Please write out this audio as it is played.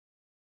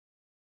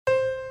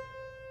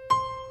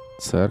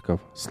Церковь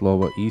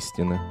Слово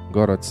истины,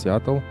 город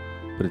Сиэтл,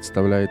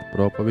 представляет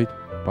проповедь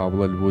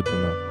Павла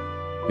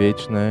Львутина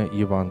 «Вечное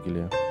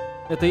Евангелие».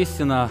 Эта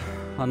истина,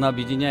 она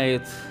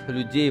объединяет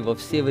людей во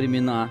все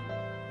времена.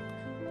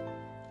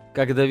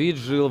 Как Давид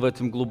жил в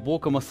этом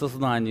глубоком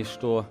осознании,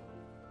 что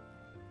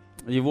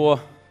его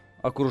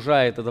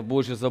окружает эта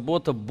Божья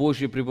забота,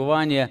 Божье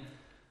пребывание.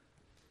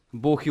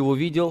 Бог его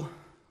видел,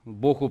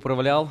 Бог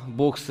управлял,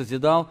 Бог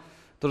созидал.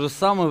 В то же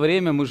самое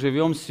время мы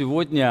живем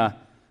сегодня,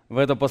 в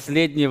это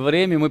последнее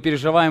время, мы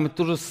переживаем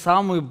ту же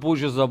самую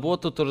Божью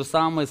заботу, то же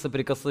самое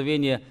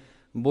соприкосновение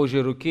Божьей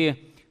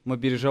руки. Мы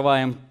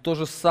переживаем то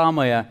же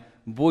самое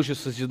Божью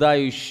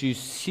созидающую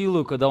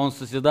силу, когда Он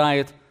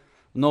созидает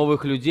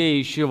новых людей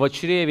еще в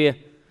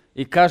чреве.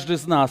 И каждый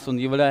из нас, он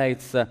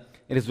является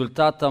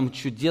результатом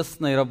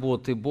чудесной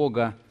работы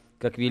Бога,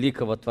 как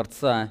великого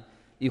Творца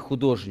и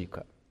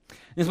художника.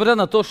 Несмотря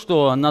на то,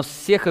 что нас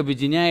всех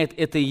объединяет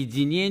это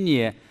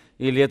единение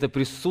или это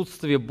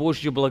присутствие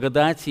Божьей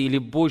благодати или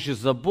Божьей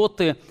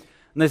заботы,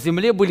 на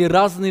земле были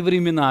разные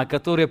времена,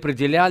 которые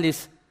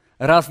определялись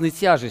разной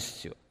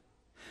тяжестью.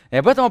 И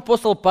об этом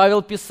апостол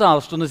Павел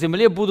писал, что на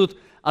земле будут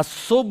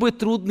особые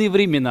трудные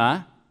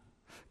времена,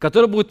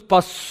 которые будут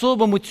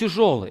по-особому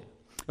тяжелые.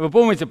 Вы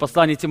помните, в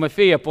послании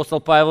Тимофея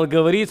апостол Павел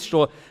говорит,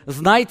 что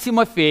 «Знай,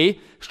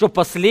 Тимофей, что в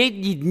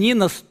последние дни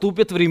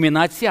наступят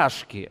времена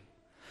тяжкие».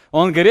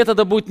 Он говорит,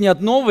 это будет не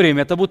одно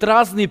время, это будут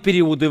разные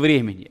периоды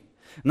времени.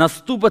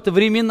 Наступят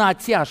времена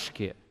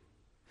тяжкие.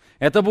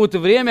 Это будет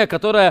время,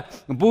 которое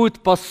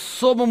будет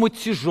по-особому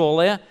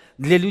тяжелое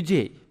для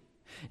людей.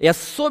 И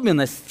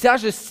особенность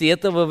тяжести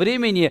этого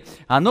времени,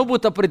 оно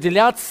будет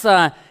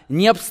определяться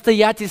не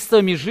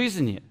обстоятельствами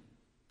жизни,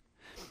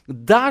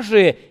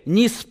 даже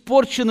не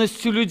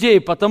испорченностью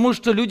людей, потому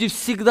что люди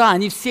всегда,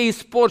 они все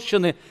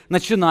испорчены,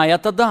 начиная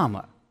от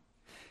Адама.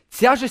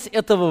 Тяжесть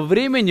этого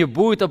времени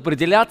будет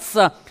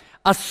определяться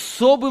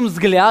особым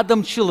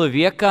взглядом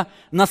человека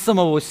на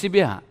самого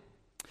себя.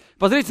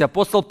 Посмотрите,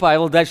 апостол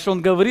Павел, дальше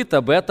он говорит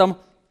об этом.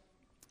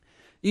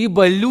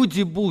 «Ибо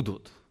люди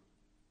будут».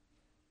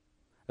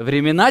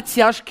 Времена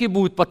тяжкие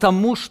будут,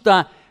 потому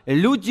что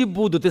люди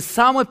будут. И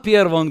самое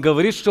первое он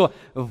говорит, что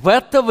в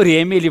это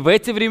время или в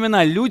эти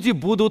времена люди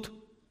будут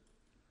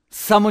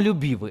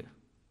самолюбивы.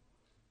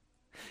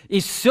 И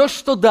все,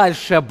 что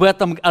дальше об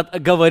этом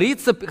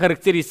говорится,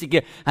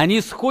 характеристики, они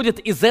исходят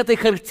из этой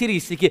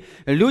характеристики.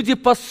 Люди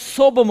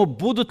по-особому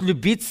будут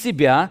любить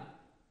себя,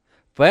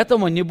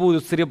 поэтому они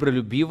будут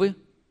сребролюбивы,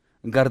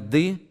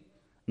 горды,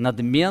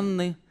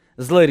 надменны,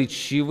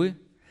 злоречивы,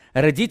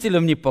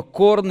 родителям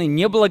непокорны,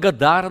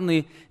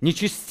 неблагодарны,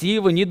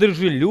 нечестивы,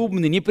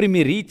 недружелюбны,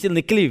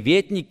 непримирительны,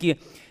 клеветники,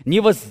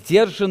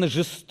 невоздержаны,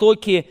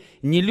 жестокие,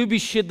 не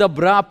любящие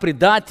добра,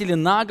 предатели,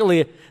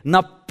 наглые,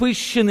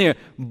 напыщенные,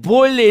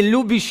 более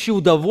любящие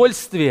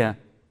удовольствие,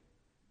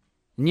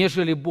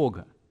 нежели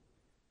Бога.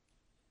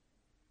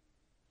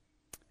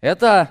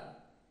 Это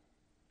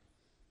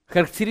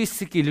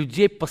характеристики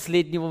людей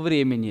последнего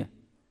времени.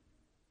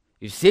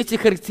 И все эти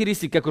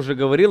характеристики, как уже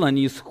говорил,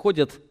 они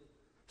сходятся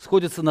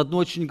на одну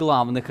очень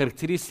главной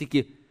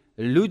характеристике.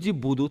 Люди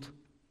будут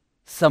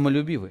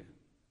самолюбивы.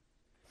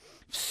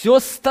 Все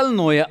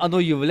остальное, оно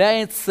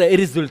является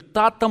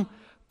результатом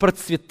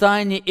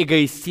процветания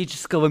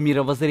эгоистического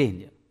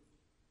мировоззрения.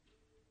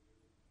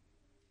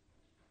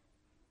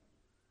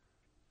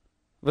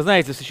 Вы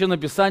знаете, в Священном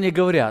Писании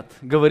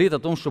говорит о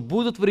том, что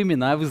будут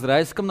времена в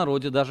израильском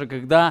народе, даже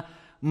когда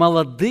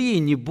молодые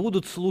не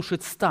будут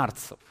слушать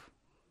старцев.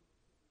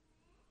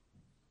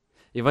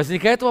 И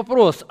возникает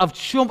вопрос, а в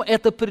чем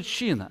эта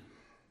причина?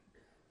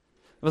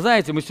 Вы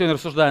знаете, мы сегодня,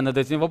 рассуждая над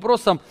этим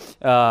вопросом,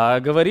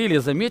 говорили,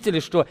 заметили,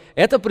 что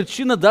эта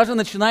причина даже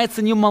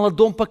начинается не в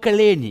молодом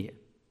поколении.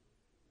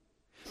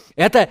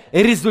 Это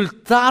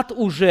результат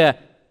уже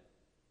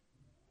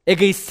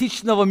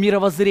эгоистичного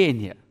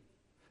мировоззрения,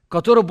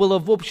 которое было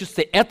в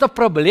обществе. Эта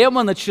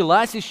проблема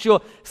началась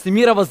еще с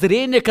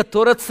мировоззрения,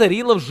 которое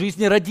царило в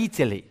жизни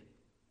родителей.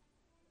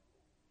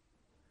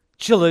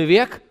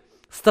 Человек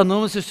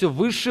становится все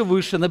выше и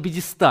выше на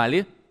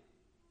пьедестале.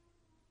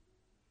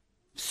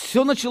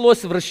 Все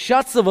началось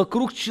вращаться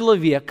вокруг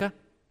человека.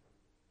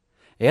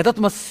 И эта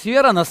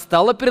атмосфера, она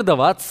стала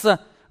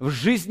передаваться в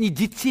жизни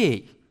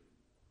детей.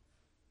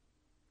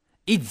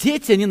 И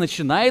дети, они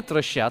начинают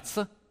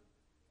вращаться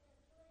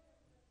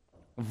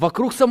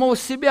вокруг самого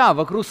себя,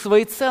 вокруг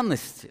своей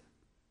ценности.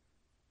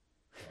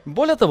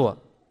 Более того,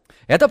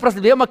 эта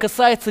проблема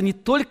касается не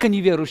только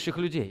неверующих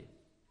людей,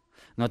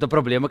 но эта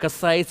проблема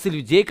касается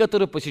людей,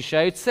 которые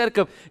посещают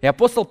церковь. И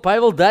апостол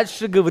Павел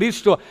дальше говорит,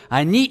 что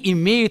они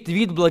имеют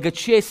вид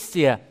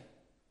благочестия,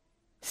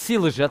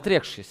 силы же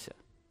отрекшиеся.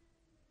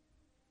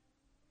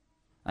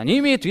 Они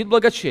имеют вид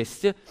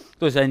благочестия,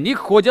 то есть они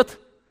ходят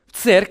в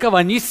церковь,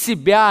 они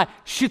себя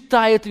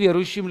считают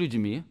верующими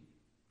людьми,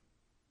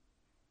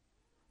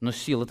 но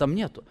силы там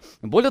нету.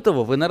 Более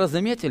того, вы, наверное,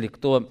 заметили,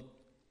 кто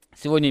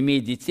сегодня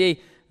имеет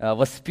детей,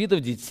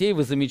 воспитывать детей,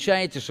 вы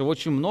замечаете, что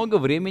очень много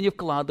времени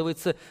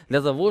вкладывается для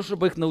того,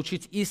 чтобы их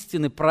научить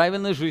истины,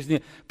 правильной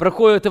жизни.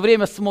 Проходит это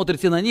время,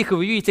 смотрите на них, и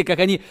вы видите, как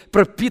они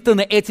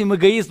пропитаны этим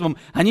эгоизмом.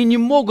 Они не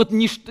могут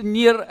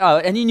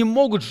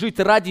жить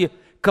ради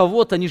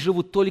кого-то, они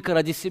живут только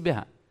ради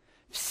себя.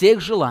 Все их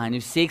желания,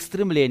 все их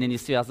стремления, они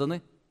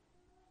связаны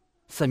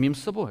с самим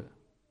собой.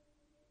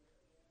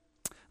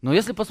 Но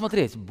если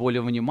посмотреть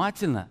более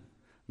внимательно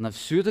на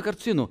всю эту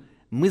картину,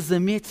 мы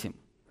заметим,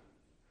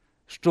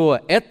 что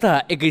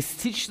это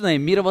эгоистичное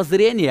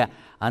мировоззрение,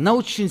 оно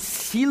очень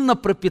сильно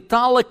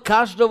пропитало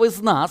каждого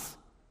из нас.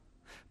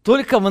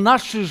 Только в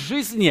нашей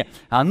жизни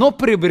оно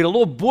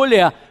приобрело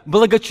более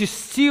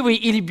благочестивый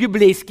или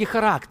библейский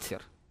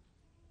характер.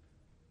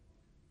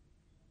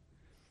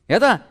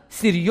 Это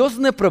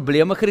серьезная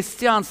проблема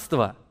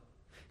христианства.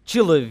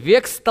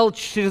 Человек стал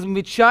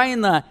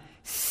чрезвычайно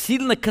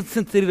сильно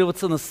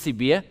концентрироваться на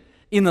себе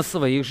и на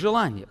своих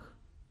желаниях.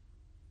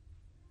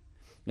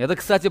 Это,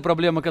 кстати,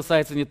 проблема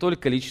касается не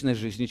только личной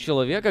жизни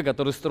человека,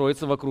 который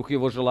строится вокруг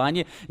его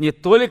желаний, не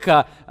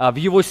только в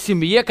его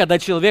семье, когда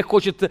человек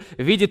хочет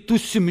видеть ту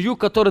семью,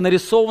 которая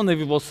нарисована в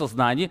его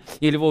сознании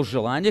или в его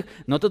желаниях,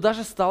 но это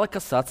даже стало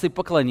касаться и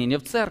поклонения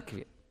в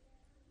церкви.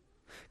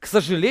 К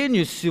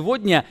сожалению,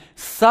 сегодня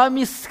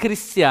сами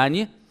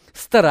христиане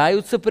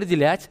стараются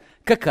определять,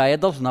 какая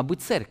должна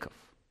быть церковь.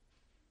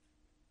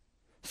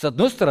 С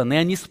одной стороны,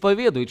 они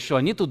исповедуют, что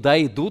они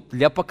туда идут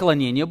для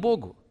поклонения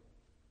Богу.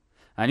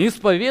 Они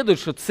исповедуют,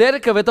 что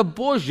церковь – это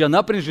Божья,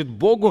 она принадлежит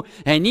Богу,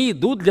 и они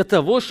идут для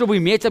того, чтобы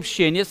иметь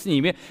общение с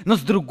ними. Но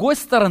с другой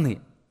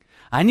стороны,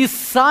 они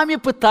сами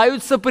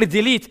пытаются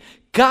определить,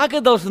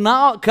 как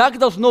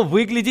должно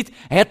выглядеть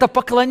это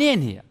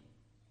поклонение.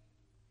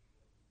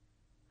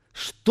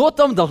 Что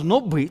там должно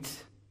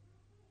быть,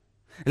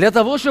 для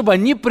того, чтобы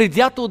они,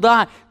 придя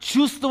туда,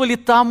 чувствовали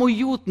там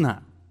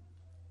уютно,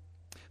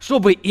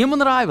 чтобы им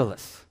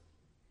нравилось.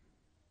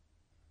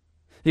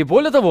 И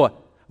более того,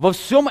 во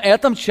всем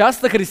этом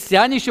часто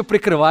христиане еще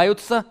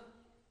прикрываются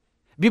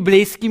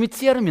библейскими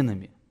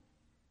терминами.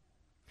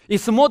 И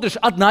смотришь,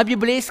 одна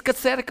библейская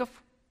церковь,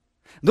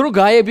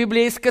 другая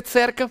библейская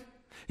церковь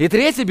и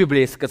третья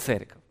библейская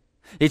церковь.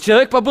 И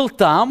человек побыл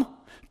там,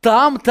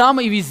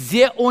 и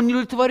везде он не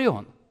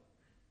удовлетворен.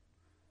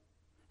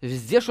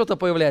 Везде что-то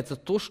появляется,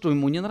 то, что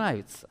ему не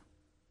нравится.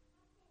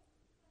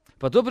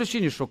 По той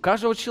причине, что у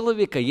каждого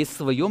человека есть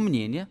свое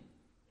мнение,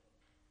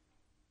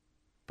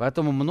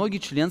 поэтому многие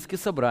членские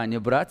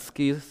собрания,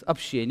 братские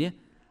общения,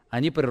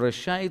 они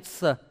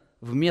превращаются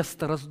в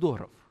место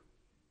раздоров.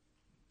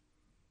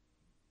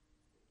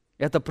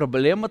 Это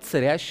проблема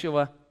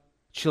царящего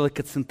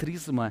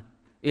человекоцентризма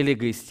или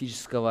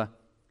эгоистического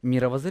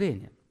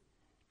мировоззрения.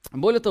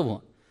 Более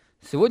того,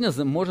 сегодня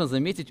можно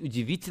заметить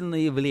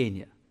удивительное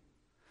явление.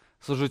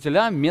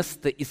 Служителя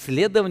вместо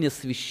исследования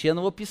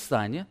Священного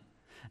Писания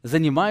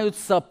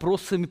занимаются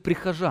опросами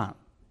прихожан.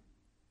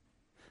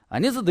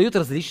 Они задают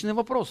различные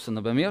вопросы,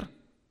 например,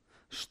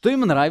 что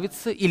им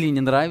нравится или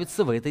не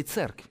нравится в этой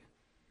церкви.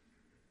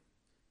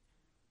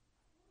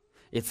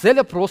 И цель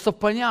опросов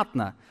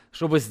понятна,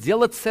 чтобы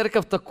сделать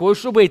церковь такой,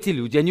 чтобы эти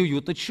люди, они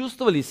уютно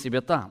чувствовали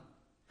себя там.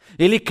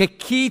 Или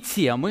какие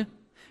темы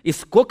и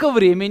сколько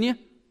времени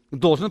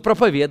должен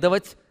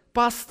проповедовать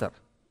пастор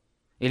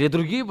или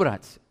другие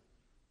братья.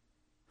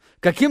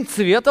 Каким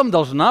цветом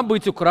должна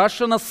быть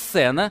украшена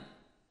сцена,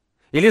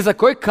 или за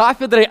какой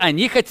кафедрой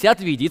они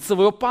хотят видеть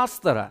своего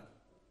пастора.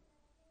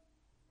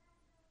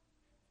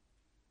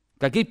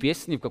 Какие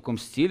песни, в каком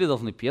стиле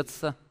должны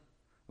петься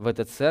в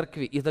этой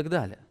церкви и так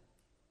далее.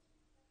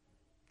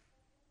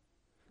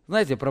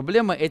 Знаете,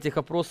 проблема этих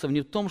опросов не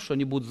в том, что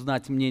они будут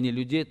знать мнение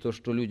людей, то,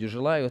 что люди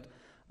желают,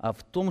 а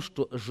в том,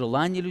 что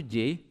желание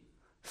людей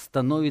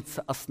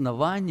становится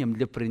основанием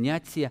для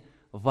принятия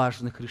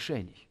важных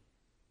решений.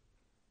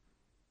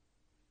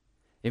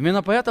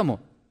 Именно поэтому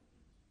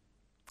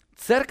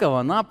церковь,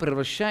 она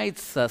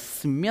превращается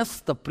с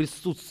места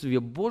присутствия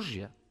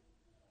Божьего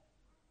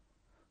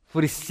в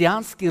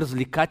христианский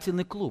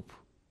развлекательный клуб.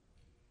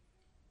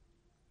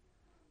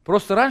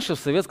 Просто раньше в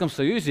Советском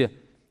Союзе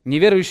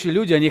неверующие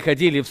люди, они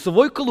ходили в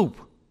свой клуб.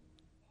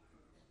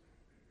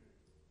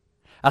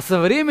 А со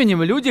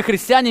временем люди,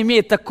 христиане,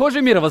 имеют такое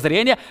же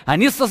мировоззрение,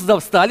 они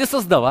стали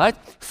создавать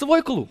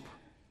свой клуб.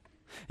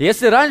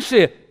 Если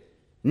раньше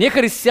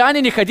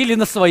нехристиане не ходили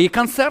на свои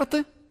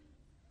концерты,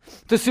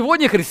 то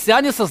сегодня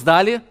христиане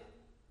создали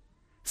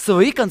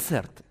свои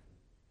концерты.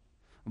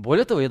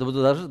 Более того, я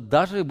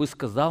даже бы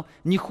сказал,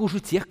 не хуже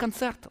тех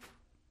концертов.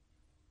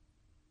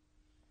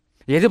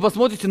 Если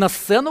посмотрите на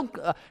сцену,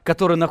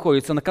 которая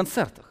находится на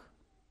концертах,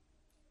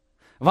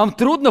 вам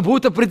трудно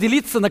будет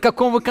определиться, на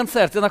каком вы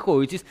концерте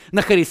находитесь,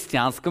 на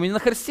христианском или на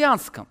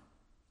христианском.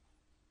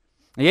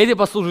 Если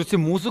послушаете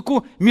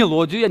музыку,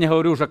 мелодию, я не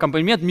говорю уже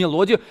аккомпанемент,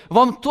 мелодию,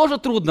 вам тоже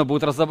трудно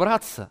будет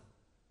разобраться.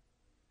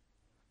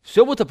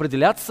 Все будет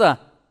определяться,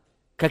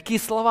 какие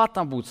слова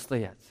там будут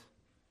стоять.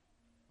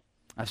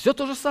 А все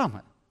то же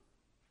самое.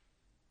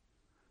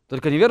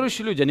 Только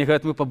неверующие люди, они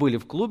говорят, мы побыли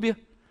в клубе,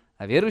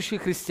 а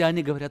верующие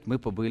христиане говорят, мы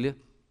побыли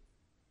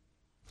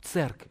в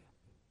церкви.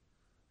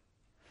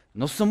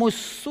 Но в самой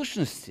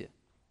сущности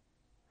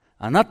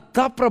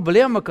та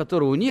проблема,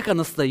 которая у них,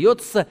 она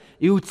остается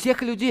и у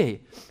тех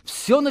людей.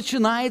 Все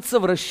начинается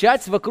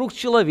вращать вокруг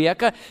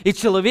человека, и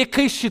человек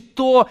ищет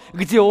то,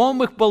 где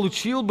он их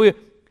получил бы.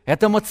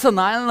 Это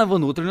эмоциональное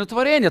внутреннее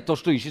творение, то,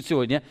 что ищут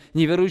сегодня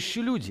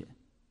неверующие люди.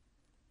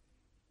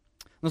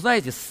 Но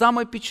знаете,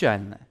 самое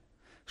печальное,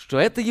 что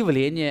это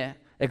явление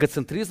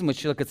эгоцентризма,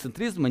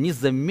 человекоцентризма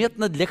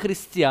незаметно для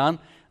христиан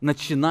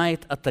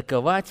начинает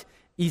атаковать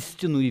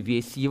истинную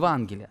весть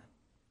Евангелия.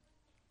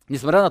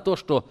 Несмотря на то,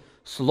 что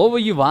слово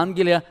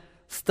Евангелия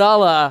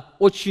стало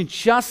очень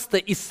часто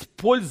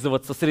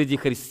использоваться среди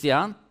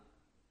христиан,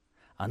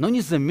 оно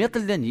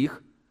незаметно для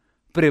них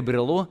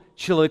приобрело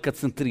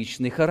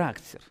человекоцентричный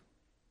характер.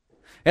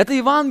 Это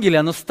Евангелие,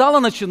 оно стало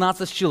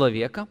начинаться с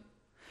человека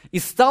и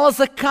стало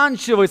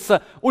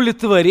заканчиваться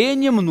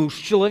удовлетворением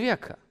нужд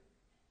человека.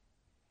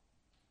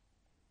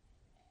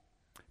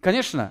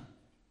 Конечно,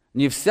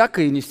 не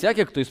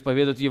всякий, кто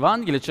исповедует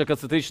Евангелие,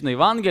 человекоцентричное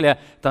Евангелие,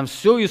 там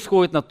все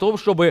исходит на том,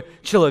 чтобы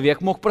человек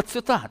мог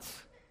процветать.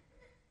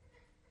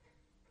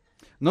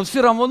 Но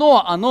все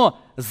равно оно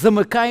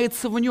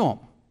замыкается в нем.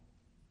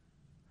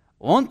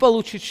 Он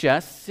получит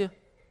счастье,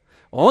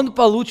 он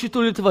получит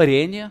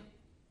удовлетворение,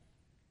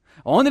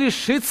 он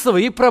решит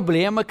свои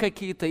проблемы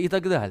какие-то и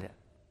так далее.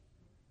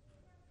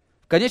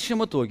 В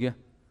конечном итоге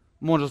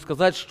можно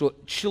сказать, что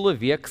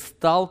человек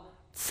стал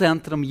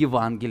центром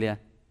Евангелия,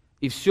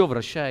 и все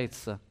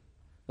вращается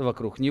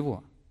вокруг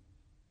него.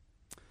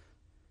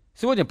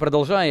 Сегодня,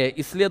 продолжая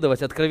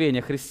исследовать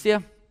откровение о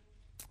Христе,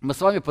 мы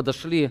с вами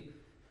подошли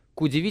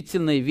к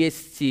удивительной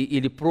вести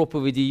или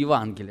проповеди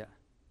Евангелия.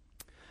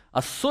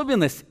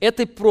 Особенность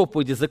этой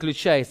проповеди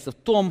заключается в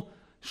том,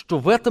 что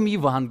в этом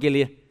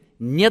Евангелии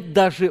нет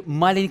даже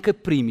маленькой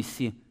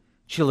примеси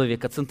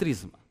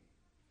человекоцентризма.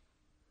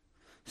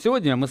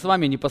 Сегодня мы с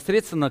вами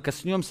непосредственно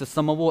коснемся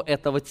самого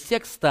этого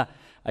текста,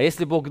 а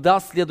если Бог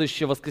даст,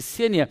 следующее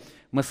воскресенье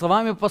мы с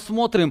вами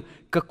посмотрим,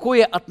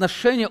 какое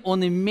отношение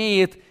он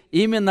имеет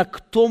именно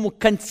к тому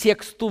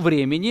контексту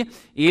времени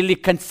или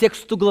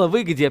контексту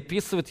главы, где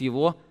описывает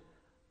его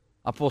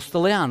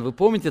апостол Иоанн. Вы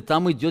помните,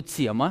 там идет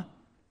тема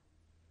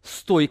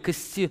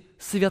стойкости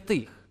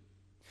святых.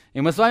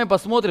 И мы с вами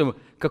посмотрим,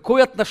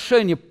 какое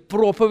отношение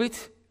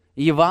проповедь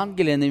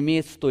Евангелия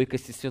имеет к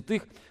стойкости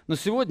святых. Но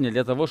сегодня,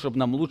 для того, чтобы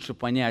нам лучше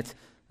понять,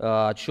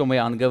 о чем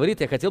Иоанн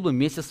говорит, я хотел бы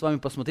вместе с вами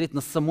посмотреть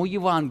на само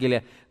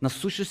Евангелие, на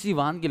сущность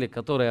Евангелия,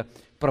 которая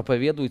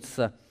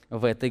проповедуется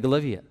в этой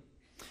главе.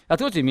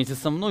 Откройте вместе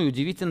со мной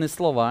удивительные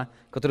слова,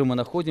 которые мы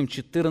находим в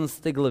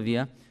 14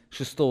 главе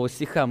 6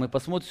 стиха. Мы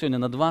посмотрим сегодня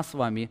на два с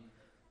вами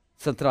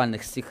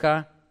центральных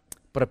стиха,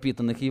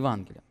 пропитанных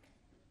Евангелием.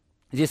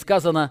 Здесь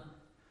сказано: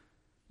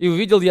 «И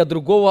увидел я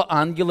другого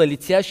ангела,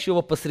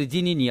 летящего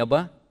посредине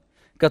неба,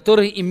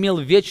 который имел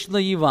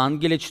вечное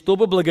Евангелие,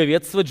 чтобы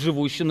благовествовать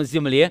живущим на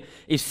земле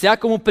и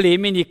всякому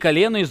племени,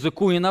 колену,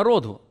 языку и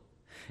народу.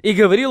 И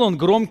говорил он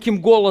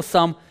громким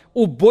голосом: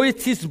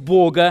 убойтесь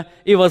Бога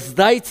и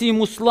воздайте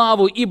Ему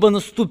славу, ибо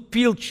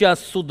наступил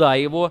час суда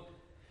Его,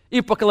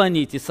 и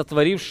поклонитесь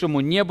сотворившему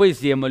небо и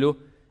землю,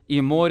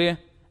 и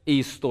море, и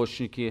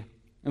источники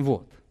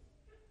вод».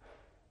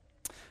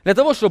 Для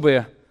того,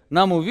 чтобы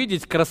нам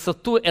увидеть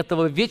красоту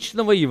этого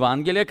вечного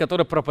Евангелия,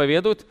 которое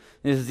проповедует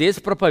здесь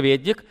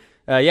проповедник,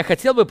 я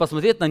хотел бы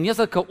посмотреть на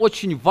несколько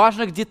очень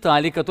важных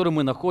деталей, которые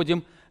мы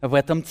находим в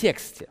этом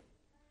тексте.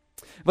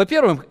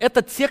 Во-первых,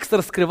 этот текст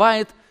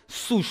раскрывает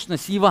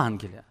сущность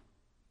Евангелия.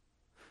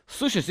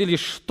 Сущность или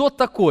что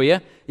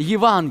такое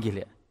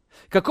Евангелие?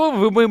 Какое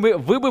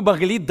вы бы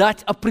могли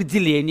дать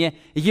определение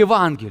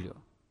Евангелию?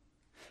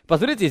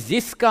 Посмотрите,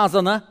 здесь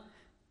сказано: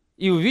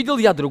 «И увидел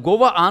я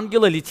другого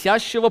ангела,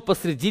 летящего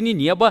посредине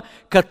неба,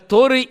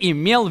 который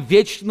имел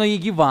вечное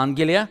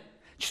Евангелие,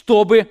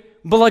 чтобы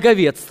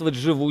благовествовать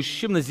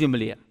живущим на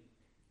земле».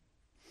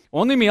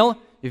 Он имел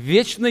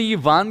вечное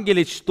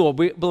Евангелие,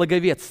 чтобы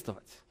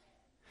благовествовать.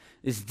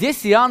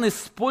 Здесь Иоанн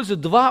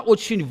использует два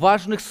очень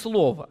важных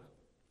слова.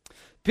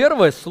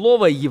 Первое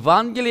слово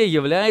 «Евангелие»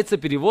 является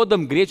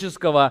переводом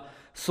греческого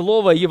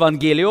слова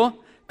 «евангелио»,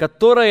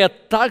 которое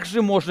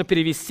также можно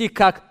перевести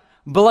как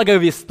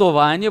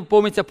благовествование.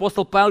 Помните,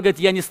 апостол Павел говорит: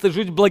 «Я не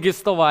стыжусь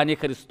благовествования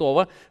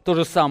Христова», то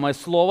же самое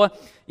слово.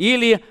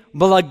 Или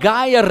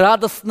 «благая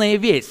радостная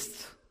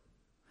весть».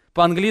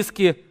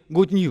 По-английски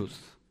good news.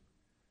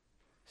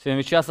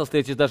 Сегодня часто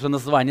встретите даже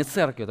название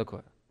церкви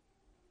такое.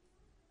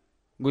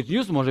 Good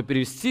news можно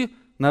перевести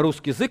на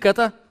русский язык,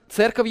 это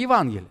церковь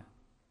Евангелия.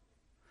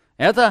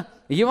 Это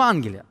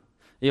Евангелие.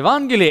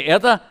 Евангелие –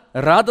 это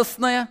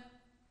радостная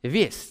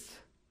весть.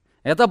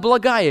 Это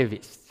благая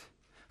весть.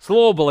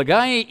 Слово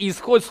 «благая»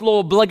 исходит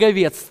слово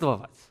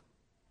 «благовествовать».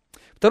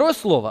 Второе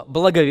слово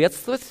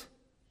 «благовествовать»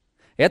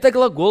 – это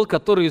глагол,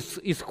 который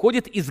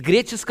исходит из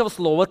греческого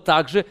слова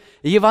также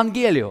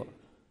 «евангелио».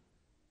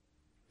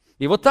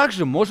 Его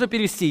также можно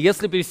перевести,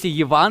 если перевести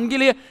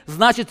 «Евангелие»,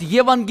 значит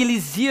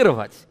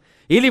 «евангелизировать»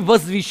 или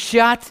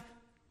 «возвещать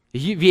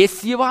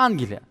весть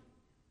Евангелия».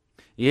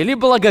 Или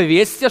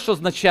 «благовестие», что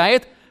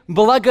означает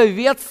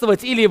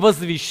 «благовествовать» или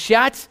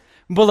 «возвещать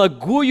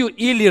благую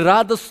или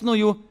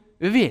радостную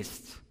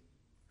весть.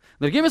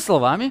 Другими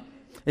словами,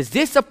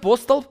 здесь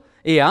апостол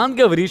Иоанн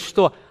говорит,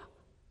 что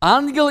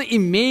ангел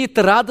имеет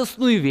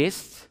радостную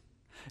весть,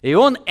 и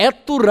он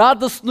эту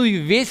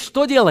радостную весть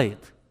что делает?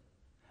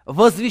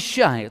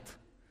 Возвещает,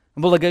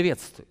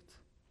 благовествует.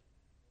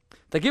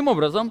 Таким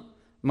образом,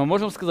 мы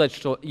можем сказать,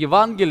 что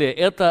Евангелие –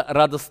 это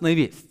радостная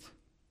весть.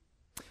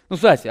 Ну,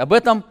 кстати,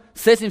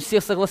 с этим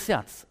все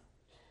согласятся.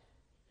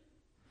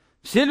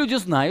 Все люди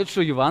знают,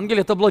 что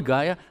Евангелие – это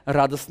благая,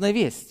 радостная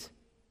весть.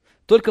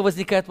 Только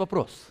возникает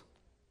вопрос,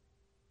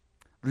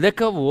 для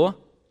кого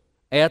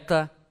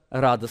это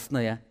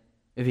радостная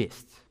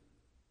весть?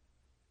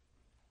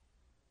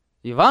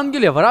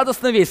 Евангелие,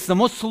 радостная весть,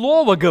 само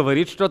слово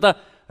говорит, что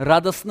это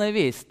радостная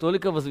весть.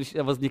 Только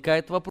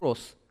возникает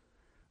вопрос,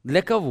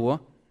 для кого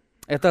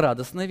это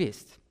радостная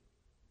весть?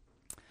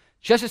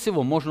 Чаще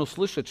всего можно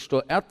услышать,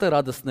 что это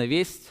радостная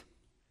весть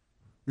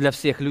для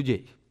всех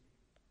людей.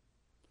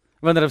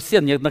 Вы, наверное, все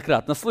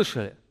неоднократно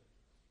слышали.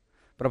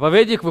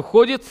 Проповедник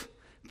выходит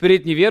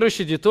перед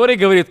неверующей аудиторией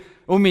и говорит: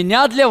 у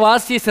меня для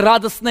вас есть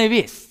радостная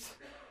весть.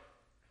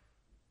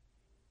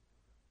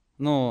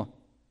 Но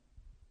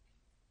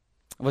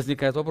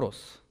возникает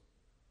вопрос,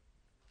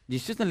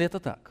 действительно ли это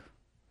так?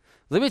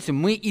 Заметьте,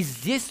 мы и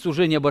здесь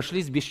уже не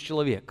обошлись без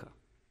человека.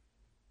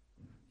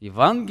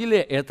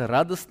 Евангелие – это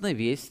радостная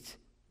весть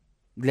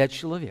для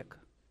человека.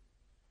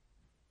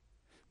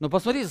 Но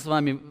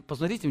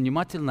посмотрите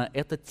внимательно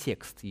этот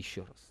текст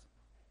еще раз.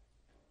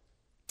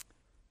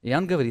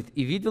 Иоанн говорит: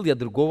 «И видел я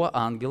другого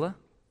ангела,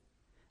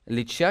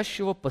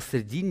 летящего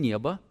посреди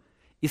неба».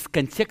 Из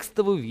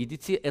контекста вы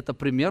увидите, это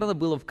примерно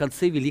было в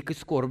конце Великой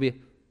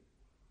скорби,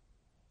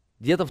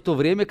 где-то в то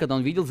время, когда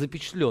он видел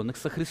запечатленных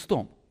со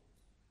Христом.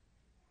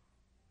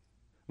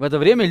 В это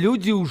время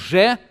люди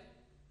уже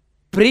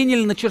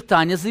приняли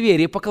начертание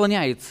зверя и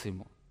поклоняются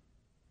ему.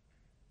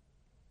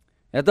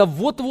 Это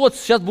вот-вот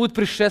сейчас будет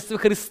пришествие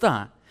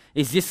Христа.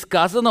 И здесь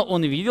сказано,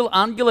 он видел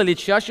ангела,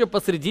 летящего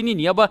посредине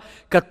неба,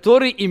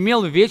 который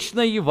имел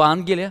вечное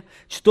Евангелие,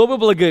 чтобы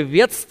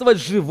благовествовать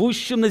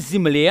живущим на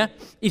земле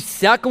и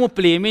всякому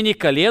племени,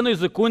 колену,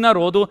 языку и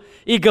народу.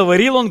 И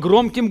говорил он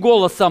громким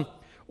голосом: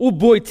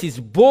 убойтесь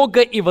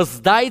Бога и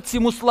воздайте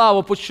Ему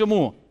славу.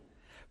 Почему?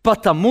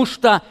 Потому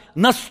что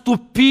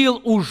наступил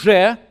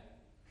уже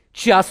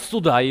час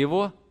суда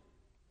Его,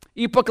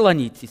 и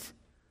поклонитесь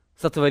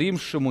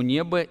сотворившему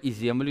небо и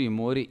землю и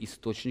море,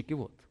 источники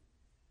вод.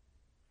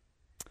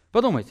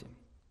 Подумайте,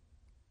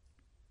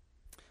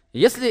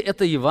 если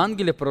это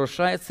Евангелие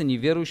провозглашается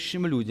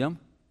неверующим людям,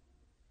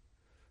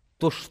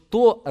 то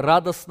что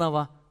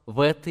радостного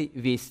в этой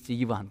вести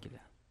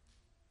Евангелия?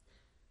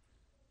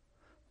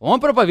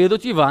 Он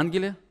проповедует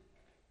Евангелие,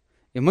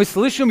 и мы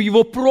слышим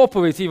его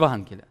проповедь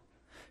Евангелия,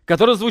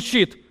 которая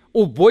звучит: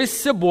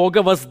 «Убойся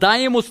Бога,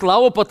 воздай Ему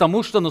славу,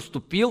 потому что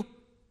наступил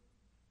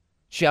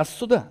час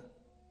суда».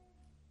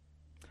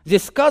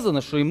 Здесь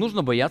сказано, что им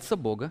нужно бояться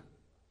Бога.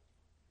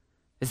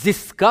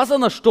 Здесь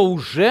сказано, что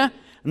уже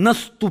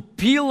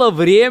наступило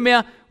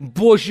время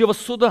Божьего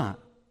суда.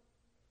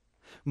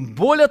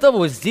 Более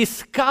того, здесь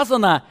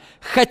сказано,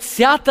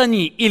 хотят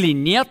они или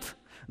нет,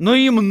 но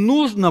им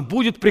нужно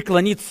будет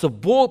преклониться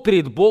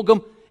перед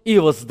Богом и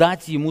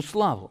воздать Ему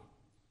славу.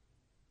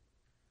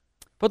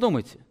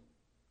 Подумайте,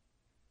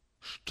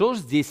 что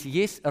же здесь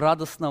есть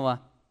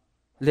радостного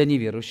для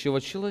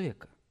неверующего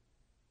человека?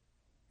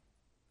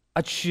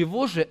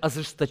 Отчего же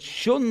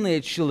ожесточенное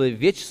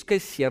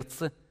человеческое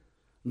сердце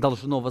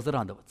должно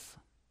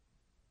возрадоваться?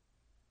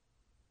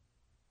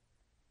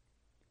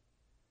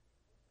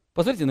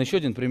 Посмотрите на еще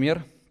один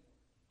пример.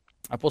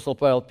 Апостол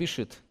Павел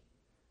пишет,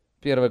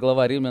 1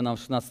 глава Римлянам,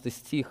 16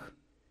 стих: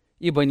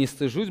 «Ибо не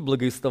стыжусь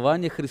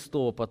благовествования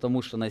Христова,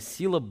 потому что она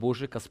сила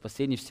Божия ко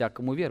спасению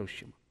всякому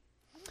верующему».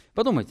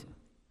 Подумайте,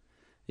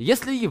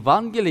 если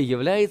Евангелие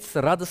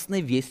является радостной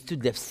вестью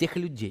для всех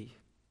людей,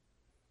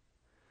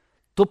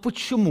 то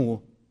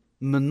почему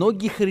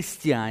многие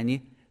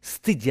христиане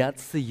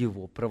стыдятся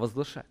его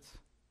провозглашать?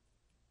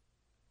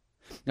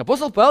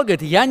 Апостол Павел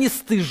говорит: я не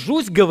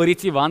стыжусь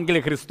говорить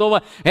Евангелие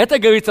Христова. Это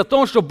говорит о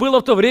том, что было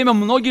в то время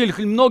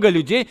много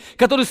людей,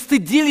 которые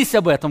стыдились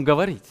об этом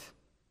говорить.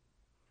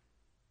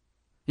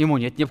 Ему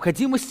нет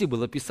необходимости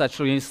было писать,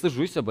 что я не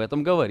стыжусь об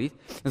этом говорить.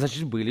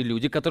 Значит, были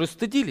люди, которые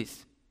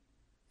стыдились.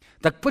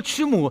 Так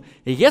почему,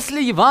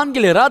 если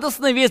Евангелие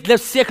радостная весть для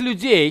всех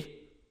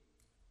людей,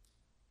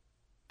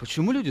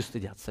 почему люди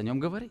стыдятся о нем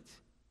говорить?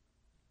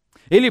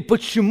 Или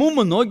почему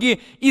многие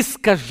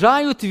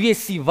искажают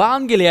весь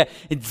Евангелие,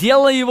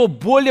 делая его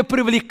более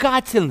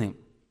привлекательным?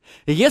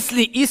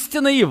 Если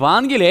истина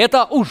Евангелия –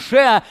 это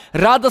уже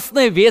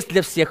радостная весть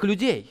для всех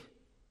людей.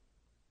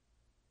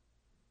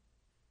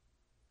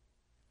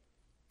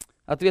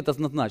 Ответ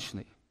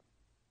однозначный.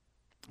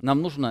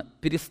 Нам нужно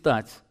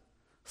перестать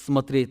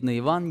смотреть на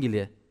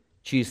Евангелие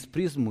через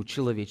призму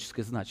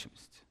человеческой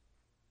значимости.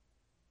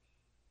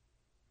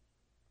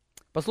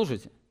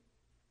 Послушайте,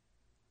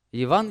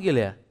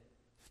 Евангелие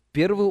в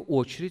первую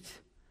очередь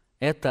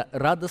это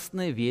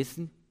радостная весть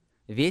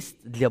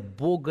для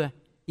Бога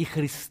и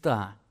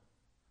Христа,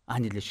 а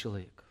не для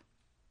человека.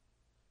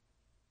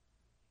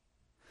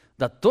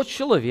 Да, тот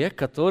человек,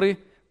 который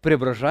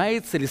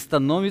преображается или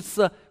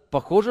становится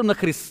похожим на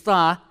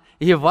Христа,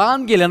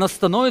 Евангелие, оно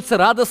становится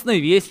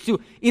радостной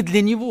вестью и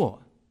для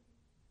него.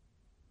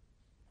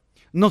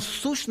 Но в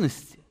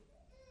сущности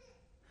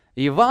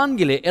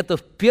Евангелие – это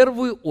в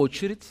первую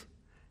очередь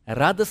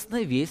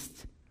радостная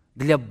весть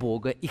для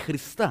Бога и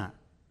Христа.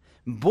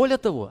 Более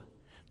того,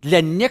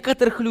 для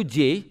некоторых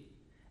людей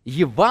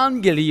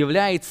Евангелие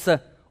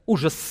является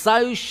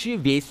ужасающей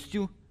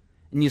вестью,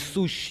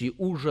 несущей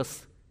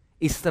ужас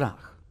и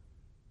страх.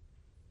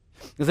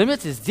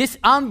 Заметьте, здесь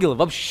ангел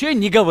вообще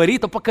не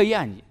говорит о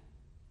покаянии.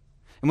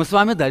 И мы с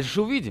вами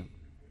дальше увидим,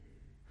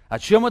 о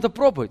чем эта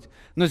проповедь.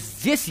 Но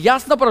здесь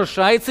ясно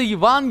порушается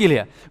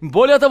Евангелие.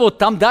 Более того,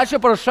 там дальше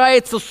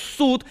порушается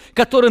суд,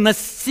 который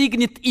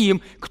настигнет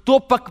им. Кто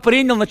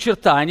принял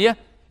начертание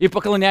и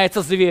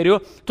поклоняется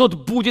зверю, тот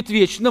будет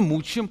вечно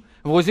мучим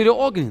в озере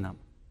Огненном.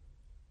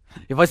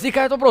 И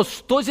возникает вопрос,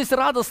 что здесь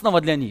радостного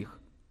для них?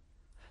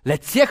 Для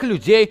тех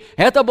людей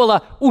это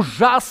была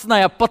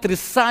ужасная,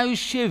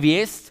 потрясающая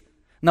весть,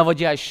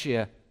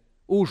 наводящая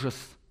ужас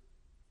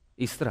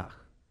и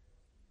страх.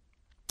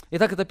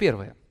 Итак, это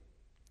первое.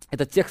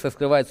 Этот текст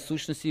раскрывает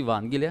сущность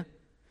Евангелия.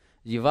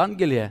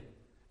 Евангелие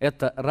 –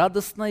 это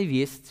радостная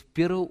весть, в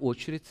первую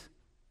очередь,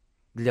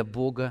 для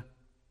Бога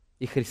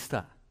и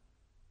Христа.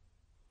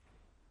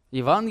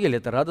 Евангелие –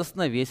 это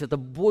радостная весть, это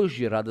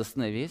Божья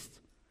радостная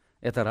весть,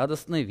 это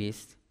радостная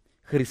весть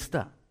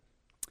Христа.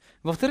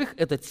 Во-вторых,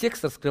 этот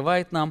текст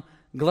раскрывает нам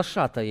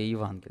глашатая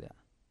Евангелия.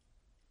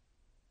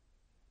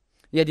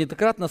 Я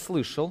неоднократно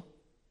слышал,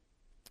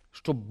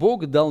 что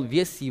Бог дал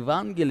весть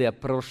Евангелия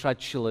провозглашать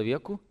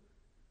человеку,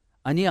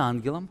 а не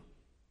ангелам,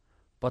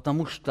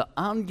 потому что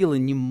ангелы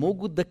не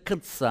могут до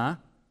конца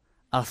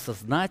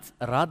осознать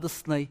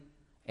радостной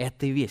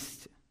этой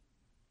вести.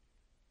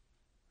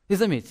 И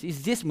заметьте, и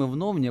здесь мы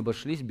вновь не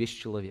обошлись без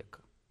человека.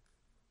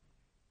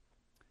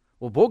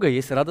 У Бога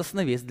есть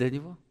радостная весть для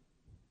него.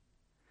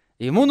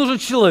 Ему нужен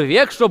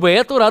человек, чтобы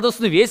эту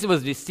радостную весть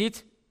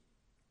возвестить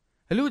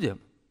людям.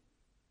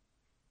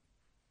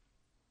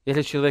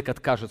 Если человек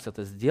откажется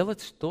это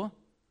сделать, что?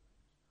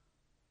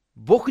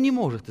 Бог не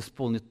может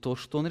исполнить то,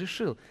 что Он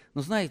решил.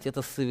 Но знаете,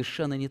 это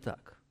совершенно не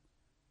так.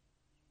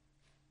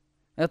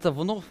 Это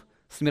вновь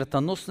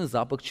смертоносный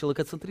запах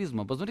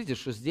человекоцентризма. Посмотрите,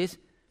 что здесь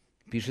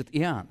пишет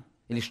Иоанн,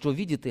 или что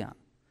видит Иоанн.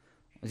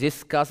 Здесь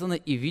сказано: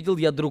 «И видел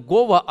я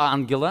другого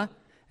ангела,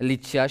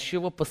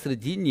 летящего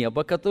посреди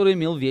неба, который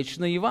имел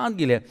вечное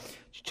Евангелие,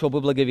 чтобы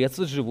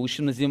благовествовать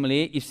живущим на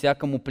земле и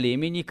всякому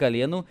племени,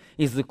 колену,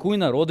 языку и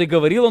народу. И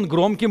говорил он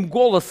громким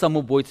голосом: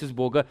 убойтесь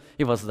Бога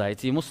и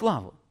воздайте Ему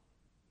славу».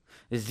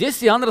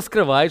 Здесь Иоанн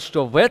раскрывает,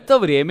 что в это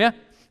время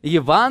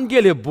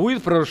Евангелие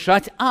будет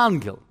провозглашать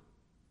ангел,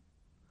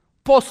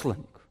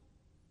 посланник.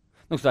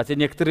 Кстати,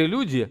 некоторые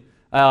люди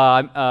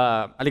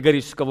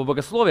аллегорического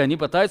богословия, они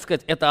пытаются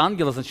сказать, это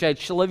ангел означает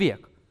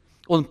человек,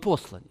 он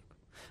посланник.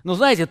 Но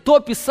знаете, то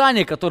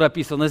Писание, которое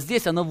описано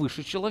здесь, оно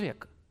выше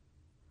человека.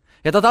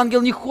 Этот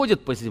ангел не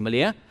ходит по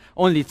земле,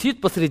 он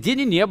летит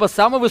посредине неба,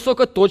 самой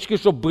высокой точки,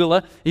 чтобы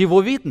было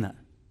его видно.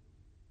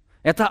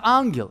 Это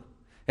ангел,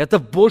 это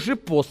Божий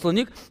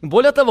посланник.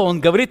 Более того,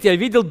 он говорит: я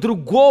видел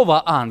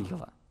другого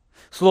ангела.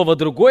 Слово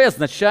 «другой»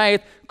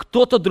 означает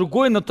кто-то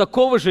другой, но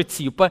такого же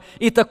типа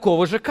и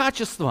такого же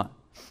качества.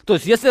 То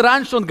есть, если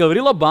раньше он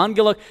говорил об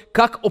ангелах,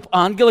 как об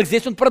ангелах,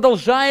 здесь он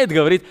продолжает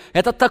говорить,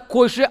 это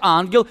такой же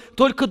ангел,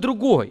 только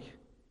другой.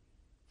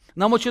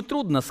 Нам очень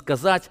трудно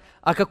сказать,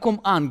 о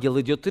каком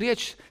ангеле идет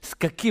речь, с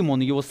каким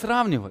он его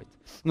сравнивает.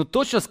 Но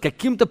точно с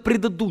каким-то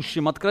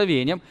предыдущим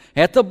откровением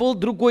это был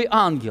другой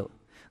ангел.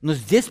 Но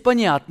здесь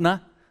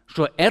понятно,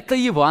 что это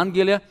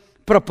Евангелие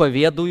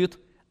проповедует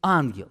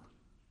ангел.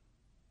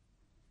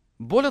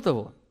 Более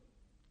того,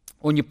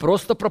 он не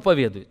просто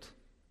проповедует,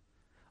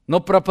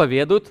 но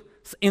проповедует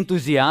с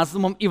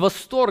энтузиазмом и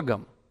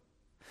восторгом.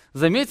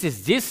 Заметьте,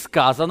 здесь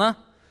сказано,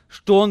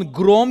 что он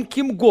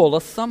громким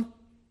голосом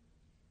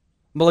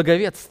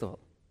благовествовал.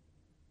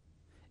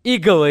 И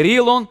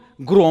говорил он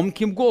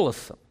громким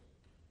голосом.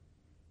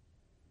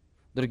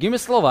 Другими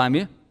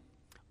словами,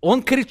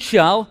 он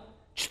кричал,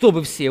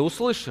 чтобы все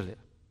услышали.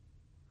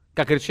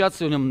 Как кричат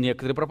сегодня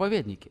некоторые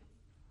проповедники.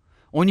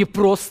 Он не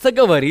просто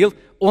говорил,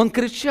 он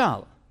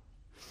кричал.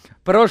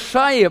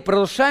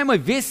 Провозглашаемая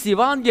весть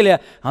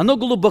Евангелия, оно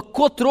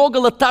глубоко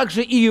трогало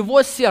также и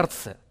его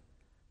сердце.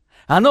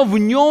 Оно в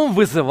нем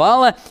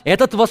вызывало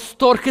этот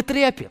восторг и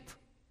трепет.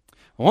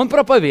 Он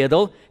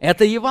проповедовал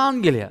это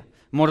Евангелие.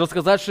 Можно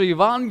сказать, что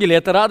Евангелие –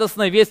 это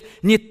радостная весть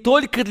не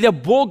только для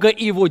Бога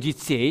и Его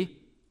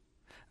детей,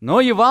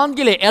 но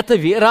Евангелие – это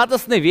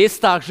радостная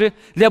весть также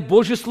для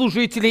Божьих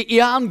служителей и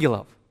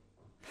ангелов.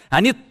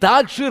 Они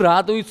также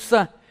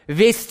радуются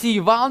вести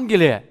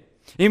Евангелия.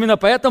 Именно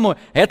поэтому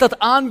этот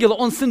ангел,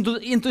 он с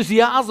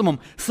энтузиазмом,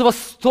 с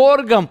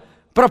восторгом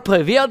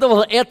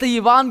проповедовал это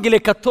Евангелие,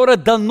 которое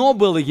дано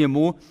было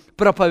ему,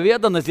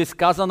 проповедано, здесь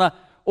сказано,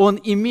 он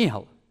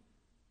имел.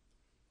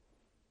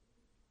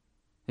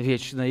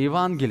 Вечное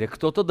Евангелие,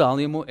 кто-то дал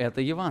ему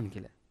это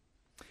Евангелие.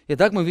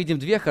 Итак, мы видим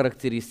две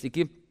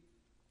характеристики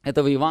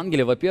этого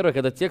Евангелия. Во-первых,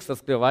 этот текст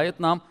раскрывает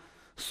нам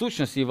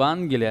сущность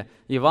Евангелия.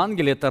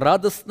 Евангелие – это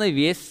радостная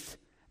весть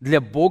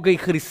для Бога и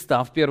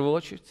Христа в первую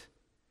очередь.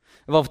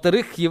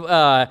 Во-вторых,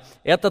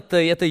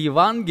 это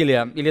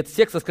Евангелие, или этот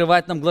текст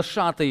раскрывает нам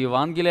глашатая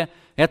Евангелия,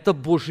 это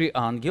Божий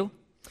ангел.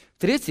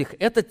 В-третьих,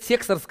 этот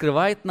текст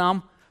раскрывает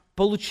нам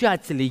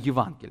получателей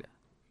Евангелия.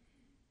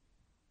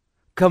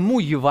 Кому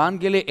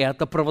Евангелие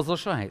это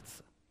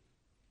провозглашается?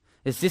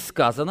 Здесь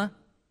сказано,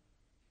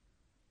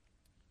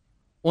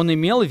 он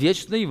имел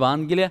вечное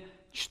Евангелие,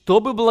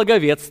 чтобы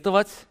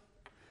благовествовать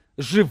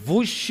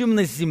живущим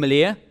на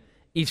земле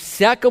и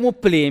всякому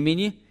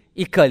племени,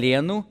 и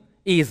колену,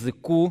 и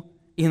языку,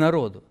 и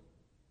народу.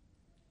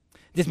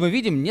 Здесь мы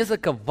видим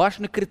несколько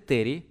важных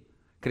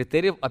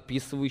критериев,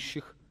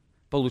 описывающих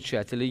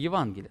получателей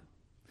Евангелия.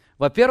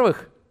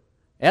 Во-первых,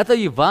 это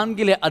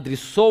Евангелие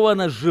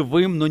адресовано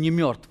живым, но не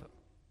мертвым.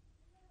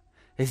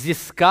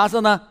 Здесь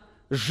сказано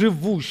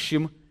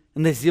 «живущим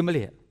на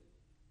земле».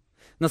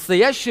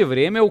 Настоящее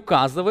время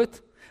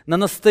указывает на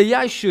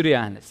настоящую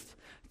реальность.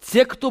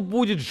 Те, кто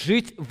будет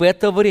жить в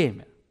это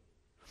время.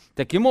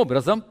 Таким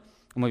образом,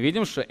 мы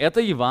видим, что это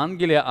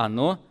Евангелие,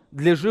 оно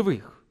для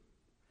живых.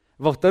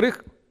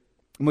 Во-вторых,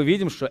 мы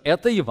видим, что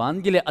это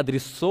Евангелие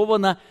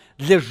адресовано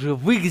для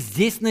живых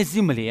здесь на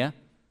земле,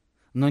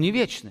 но не в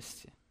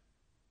вечности.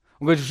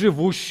 Он говорит,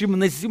 живущим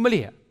на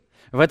земле.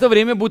 В это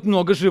время будет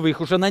много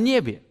живых уже на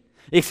небе.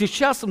 Их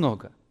сейчас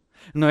много.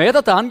 Но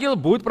этот ангел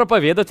будет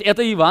проповедовать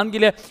это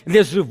Евангелие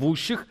для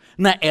живущих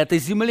на этой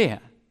земле.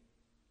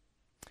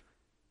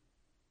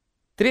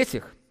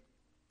 В-третьих,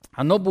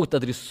 оно будет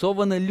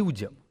адресовано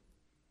людям.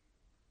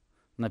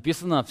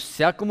 Написано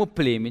всякому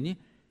племени,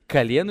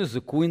 колену,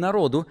 языку и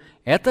народу.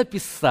 Это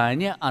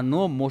Писание,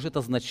 оно может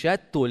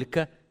означать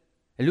только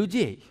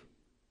людей.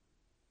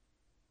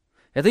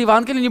 Это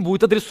Евангелие не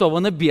будет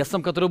адресовано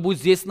бесам, которые будут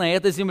здесь, на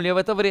этой земле в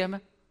это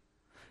время.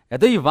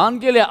 Это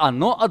Евангелие,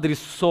 оно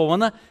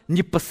адресовано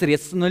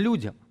непосредственно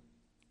людям.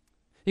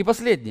 И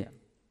последнее.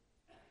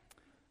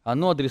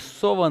 Оно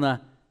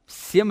адресовано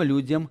всем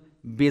людям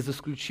без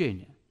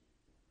исключения.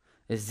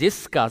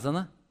 Здесь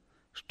сказано,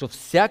 что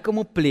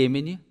всякому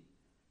племени,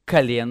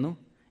 колену,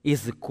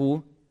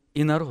 языку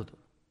и народу.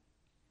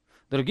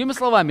 Другими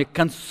словами, к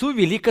концу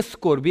великой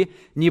скорби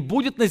не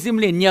будет на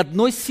земле ни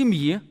одной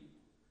семьи,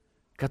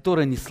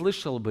 которая не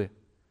слышала бы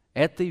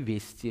этой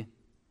вести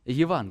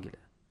Евангелия.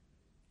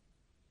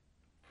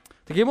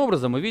 Таким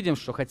образом, мы видим,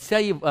 что хотя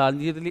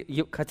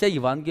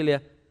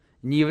Евангелие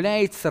не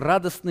является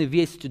радостной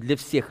вестью для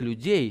всех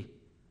людей,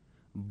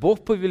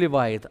 Бог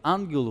повелевает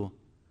ангелу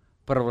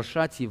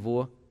провозглашать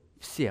его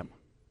всем.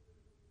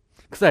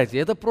 Кстати,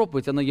 эта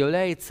проповедь, она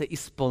является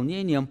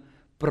исполнением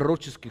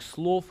пророческих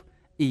слов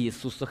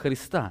Иисуса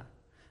Христа.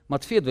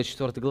 Матфея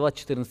 24 глава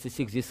 14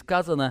 стих здесь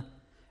сказано: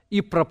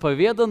 «И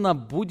проповедано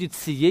будет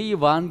сие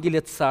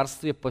Евангелие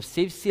Царствия по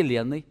всей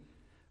вселенной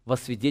во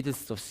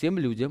свидетельство всем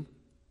людям,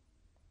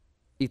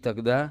 и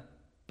тогда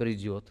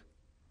придет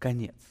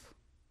конец».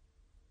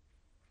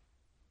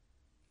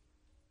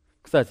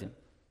 Кстати,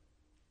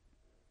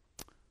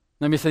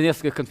 на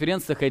миссионерских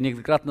конференциях я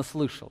неоднократно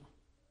слышал,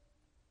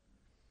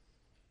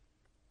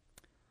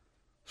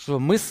 что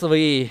мы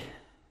своей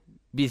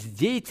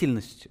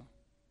бездеятельностью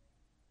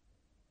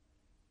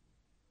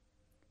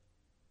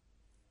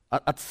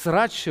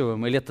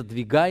отсрачиваем или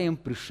отодвигаем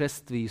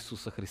пришествие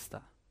Иисуса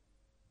Христа.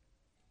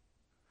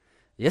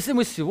 Если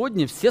мы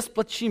сегодня все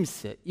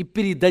сплотимся и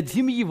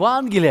передадим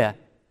Евангелие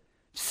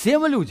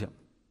всем людям,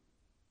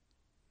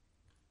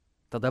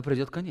 тогда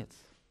придет конец.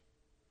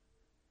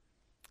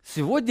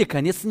 Сегодня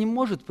конец не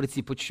может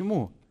прийти.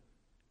 Почему?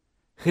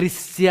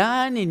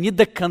 Христиане не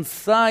до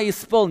конца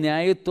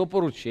исполняют то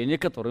поручение,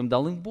 которое им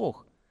дал им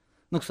Бог.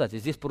 Ну, кстати,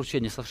 здесь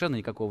поручения совершенно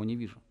никакого не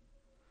вижу.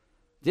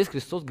 Здесь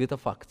Христос говорит о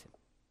факте.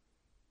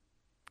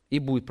 И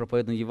будет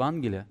проповедано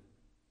Евангелие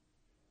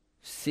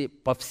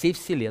по всей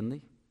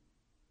вселенной,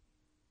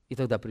 и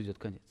тогда придет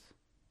конец.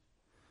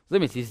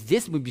 Заметьте,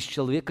 здесь мы без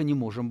человека не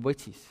можем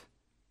обойтись.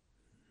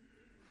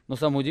 Но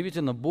самое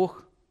удивительное,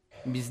 Бог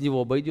без него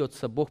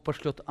обойдется. Бог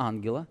пошлет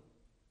ангела,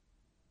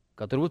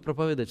 который будет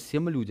проповедовать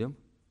всем людям.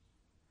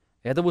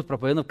 Это будет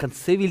проповедано в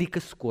конце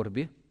великой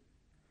скорби.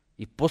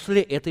 И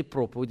после этой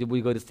проповеди,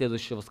 будет говорить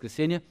следующее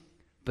воскресенье,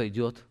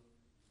 придет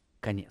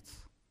конец.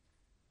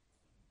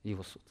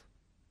 Его суд.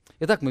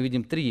 Итак, мы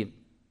видим три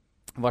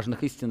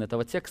важных истины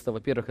этого текста.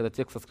 Во-первых, этот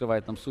текст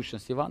раскрывает нам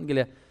сущность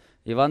Евангелия.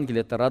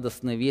 Евангелие – это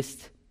радостная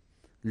весть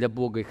для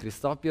Бога и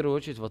Христа, в первую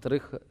очередь.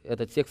 Во-вторых,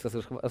 этот текст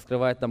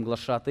раскрывает нам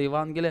глашатая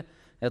Евангелия.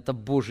 Это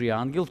Божий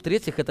ангел.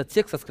 В-третьих, этот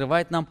текст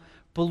раскрывает нам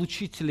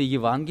получителей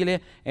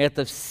Евангелия.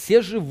 Это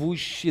все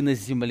живущие на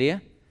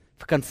земле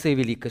в конце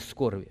великой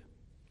скорби.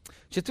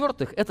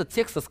 В-четвертых, этот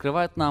текст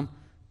раскрывает нам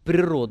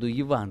природу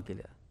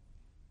Евангелия.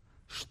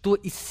 Что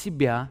из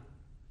себя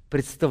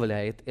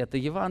представляет это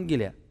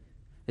Евангелие?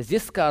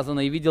 Здесь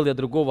сказано: «И видел я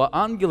другого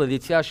ангела,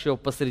 летящего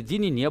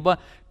посредине неба,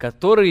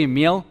 который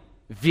имел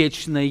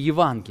вечное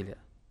Евангелие».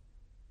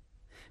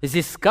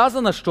 Здесь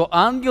сказано, что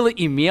ангел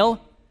имел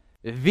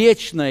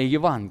вечное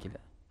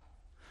Евангелие.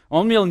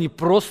 Он имел не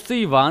просто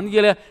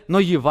Евангелие, но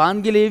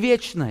Евангелие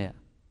вечное.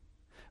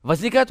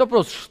 Возникает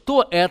вопрос,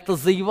 что это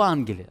за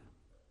Евангелие?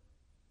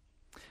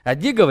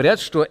 Одни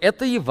говорят, что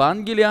это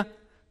Евангелие,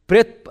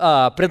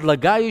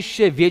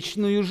 предлагающее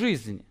вечную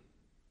жизнь.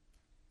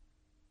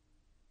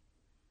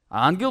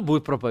 Ангел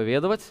будет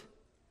проповедовать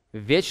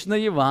вечное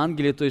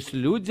Евангелие, то есть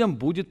людям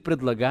будет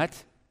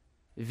предлагать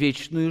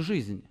вечную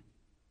жизнь.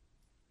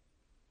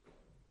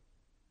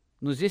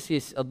 Но здесь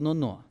есть одно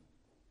 «но».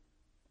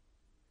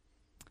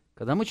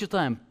 Когда мы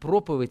читаем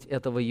проповедь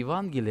этого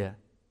Евангелия,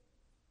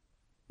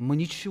 мы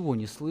ничего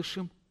не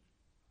слышим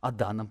о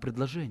данном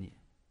предложении.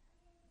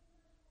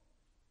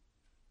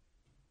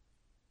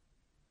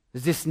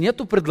 Здесь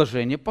нету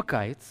предложения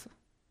покаяться.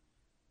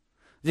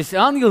 Здесь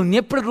ангел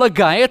не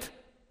предлагает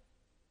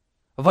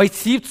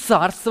войти в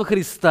Царство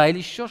Христа или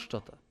еще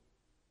что-то.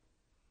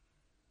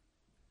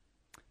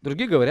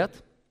 Другие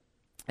говорят,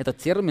 этот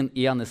термин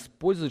Иоанн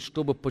использует,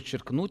 чтобы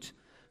подчеркнуть,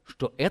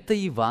 что это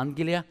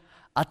Евангелие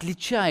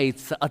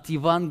отличается от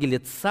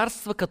Евангелия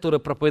Царства, которое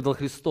проповедовал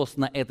Христос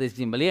на этой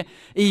земле,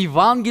 и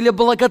Евангелия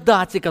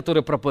благодати,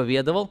 которое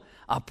проповедовал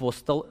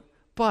апостол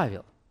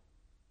Павел.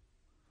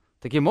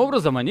 Таким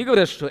образом, они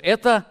говорят, что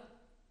это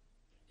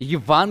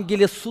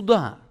Евангелие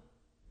суда.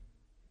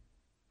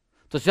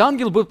 То есть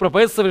ангел будет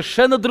проповедовать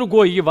совершенно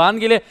другое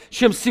Евангелие,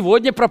 чем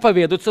сегодня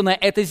проповедуется на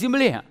этой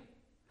земле.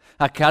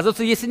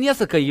 Оказывается, есть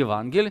несколько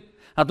Евангелий.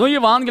 Одно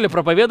Евангелие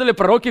проповедовали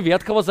пророки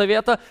Ветхого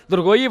Завета,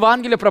 другое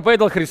Евангелие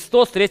проповедовал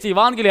Христос, третье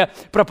Евангелие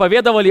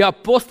проповедовали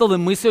апостолы.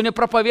 Мы сегодня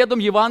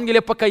проповедуем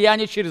Евангелие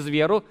покаяния через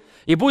веру.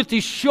 И будет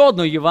еще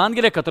одно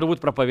Евангелие, которое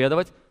будет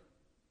проповедовать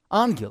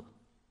ангел.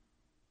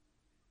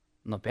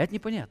 Но опять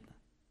непонятно,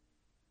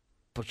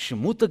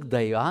 почему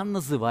тогда Иоанн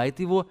называет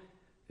его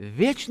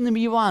вечным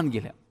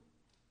Евангелием?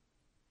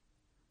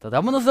 Тогда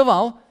бы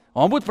называл,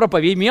 он будет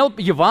проповедовать, имел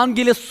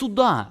Евангелие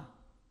суда.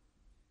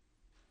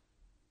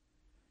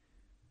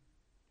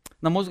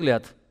 На мой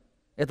взгляд,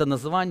 это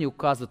название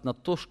указывает на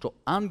то, что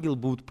ангел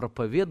будет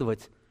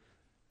проповедовать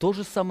то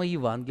же самое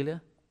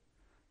Евангелие,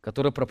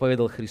 которое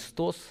проповедовал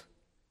Христос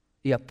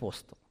и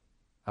апостолы.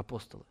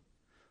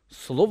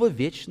 Слово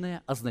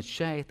 «вечное»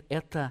 означает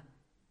это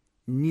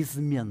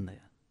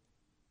неизменное,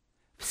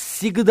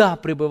 всегда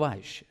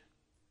пребывающее.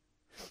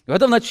 В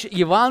этом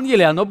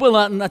Евангелие, оно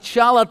было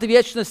начало от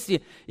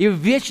вечности, и в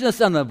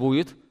вечность оно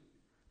будет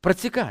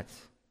протекать.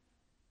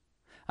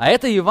 А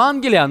это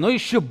Евангелие, оно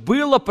еще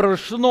было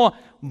прорешено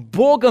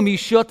Богом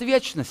еще от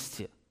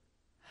вечности.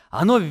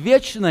 Оно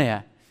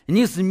вечное,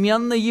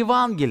 неизменное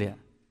Евангелие.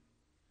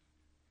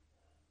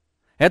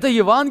 Это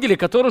Евангелие,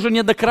 которое уже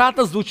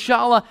неоднократно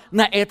звучало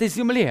на этой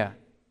земле.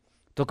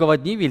 Только в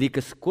дни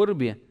великой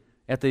скорби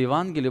это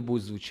Евангелие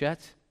будет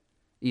звучать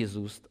из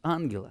уст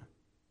ангела.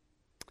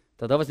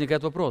 Тогда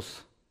возникает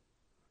вопрос,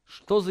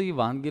 что за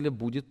Евангелие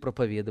будет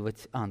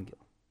проповедовать ангел?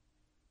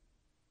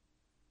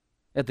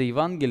 Это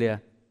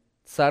Евангелие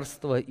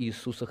Царства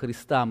Иисуса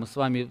Христа. Мы с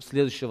вами в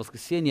следующее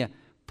воскресенье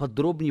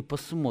подробнее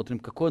посмотрим,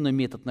 какое оно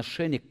имеет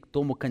отношение к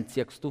тому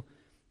контексту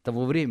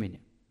того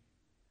времени.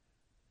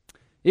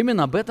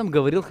 Именно об этом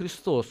говорил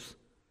Христос,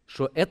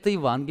 что это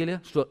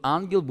Евангелие, что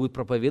ангел будет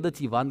проповедовать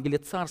Евангелие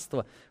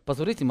Царства.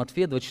 Посмотрите,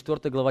 Матфея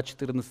 24 глава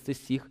 14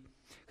 стих.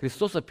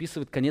 Христос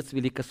описывает конец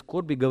великой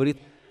скорби и говорит: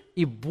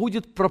 «И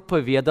будет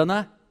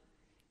проповедано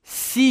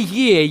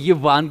сие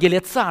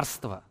Евангелие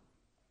Царства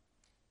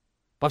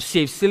по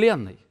всей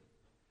вселенной,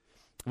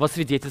 во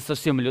свидетельство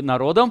всем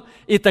народам,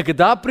 и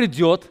тогда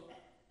придет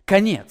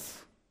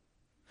конец».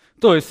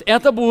 То есть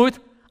это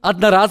будет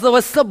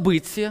одноразовое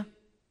событие,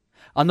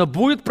 оно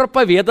будет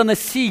проповедано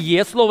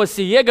сие, слово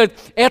сие, говорит,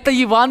 это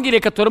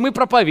Евангелие, которое мы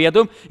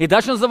проповедуем, и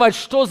дальше называть,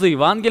 что за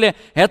Евангелие?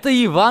 Это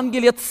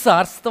Евангелие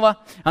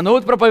Царства, оно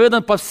будет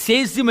проповедано по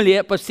всей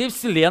земле, по всей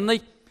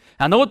вселенной,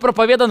 оно будет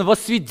проповедано во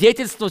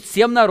свидетельство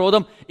всем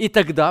народам, и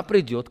тогда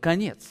придет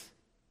конец.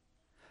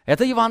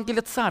 Это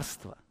Евангелие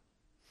Царства.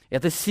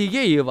 Это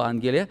сие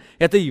Евангелие,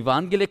 это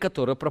Евангелие,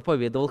 которое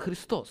проповедовал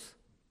Христос.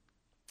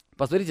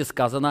 Посмотрите,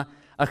 сказано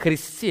о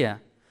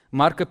Христе.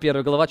 Марка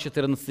 1 глава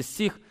 14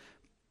 стих.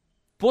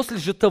 «После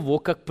же того,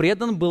 как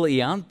предан был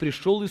Иоанн,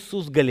 пришел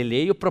Иисус в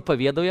Галилею,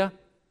 проповедуя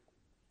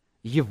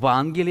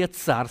Евангелие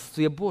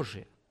Царствия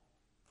Божия».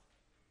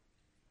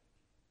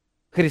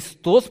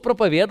 Христос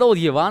проповедовал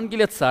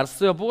Евангелие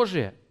Царствия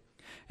Божия.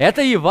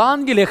 Это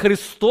Евангелие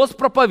Христос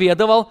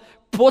проповедовал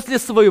после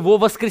своего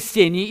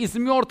воскресения из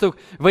мертвых,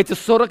 в эти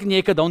 40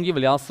 дней, когда Он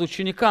являлся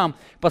ученикам.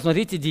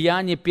 Посмотрите,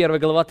 Деяния 1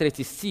 глава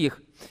 3 стих.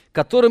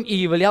 «Которым и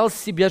являл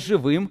себя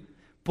живым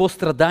по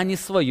страдании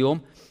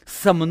своем,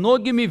 со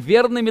многими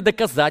верными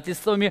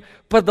доказательствами,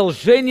 в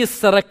продолжении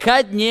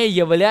 40 дней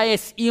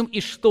являясь им и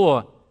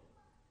что?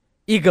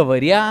 И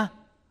говоря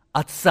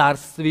о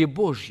Царстве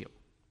Божьем».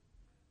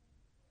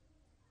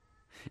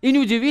 И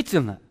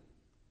неудивительно,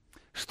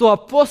 что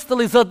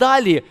апостолы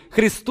задали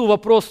Христу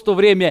вопрос в то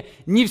время: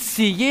 не в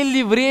сие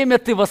ли время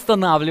ты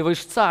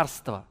восстанавливаешь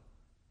царство?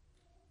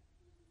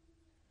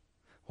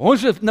 Он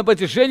же на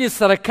протяжении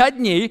 40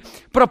 дней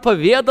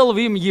проповедовал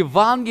им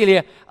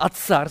Евангелие о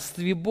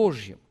Царстве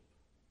Божьем.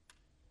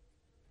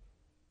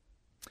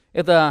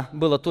 Это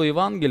было то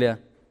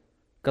Евангелие,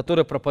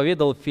 которое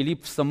проповедовал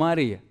Филипп в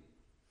Самарии.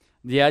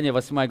 Деяния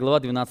 8 глава,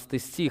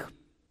 12 стих.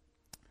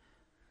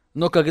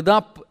 Но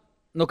когда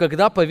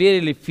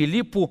поверили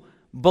Филиппу,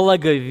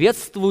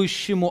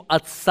 благовествующему о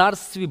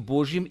Царстве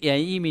Божьем и о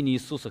имени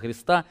Иисуса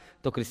Христа,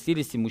 то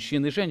крестились и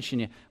мужчины, и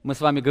женщины. Мы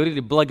с вами говорили,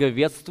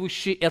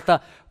 благовествующий –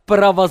 это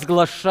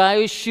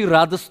провозглашающий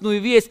радостную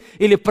весть,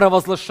 или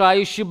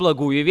провозглашающий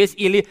благую весть,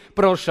 или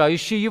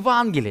провозглашающий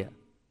Евангелие.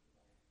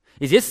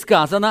 И здесь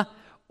сказано,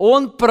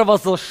 он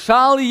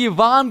провозглашал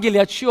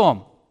Евангелие о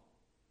чем?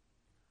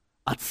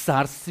 О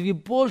Царстве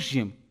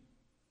Божьем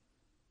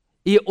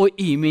и о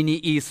имени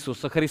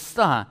Иисуса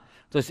Христа.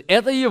 То есть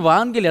это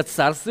Евангелие о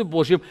Царстве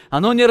Божьем,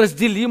 оно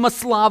неразделимо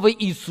славой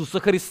Иисуса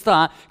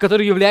Христа,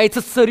 который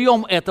является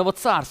царем этого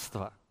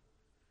царства.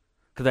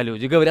 Когда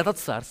люди говорят о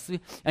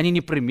царстве, они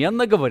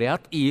непременно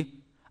говорят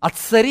и о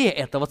царе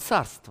этого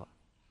царства,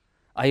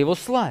 о его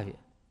славе.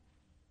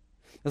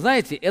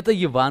 Знаете, это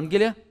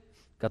Евангелие,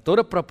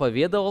 которое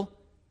проповедовал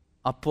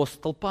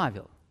апостол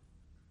Павел.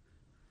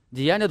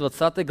 Деяния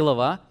 20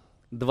 глава,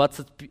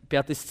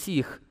 25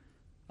 стих.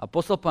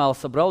 Апостол Павел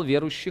собрал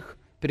верующих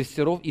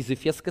пресвитеров из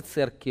Ефесской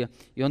церкви,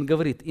 и он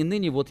говорит: «И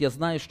ныне вот я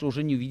знаю, что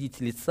уже не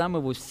увидите лица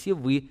моего все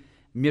вы,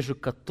 между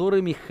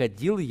которыми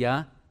ходил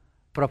я,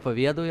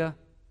 проповедуя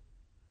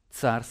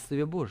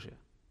Царствие Божие».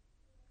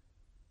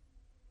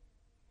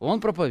 Он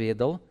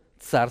проповедовал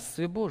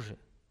Царствие Божие.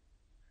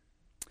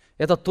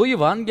 Это то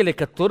Евангелие,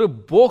 которое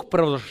Бог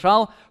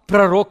провозглашал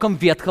пророкам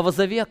Ветхого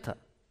Завета.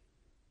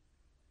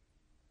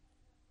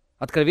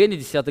 Откровение,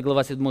 10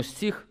 глава, 7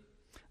 стих.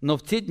 «Но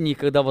в те дни,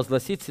 когда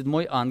возгласит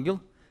седьмой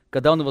ангел,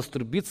 когда он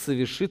вострубит,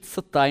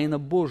 совершится тайна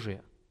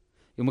Божия».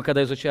 И мы,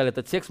 когда изучали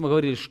этот текст, мы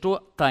говорили,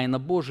 что тайна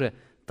Божия?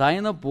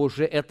 Тайна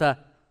Божия –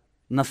 это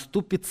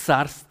наступит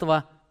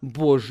Царство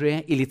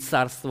Божие или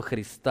Царство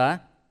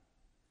Христа,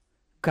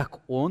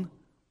 как Он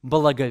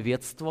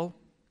благовествовал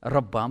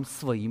рабам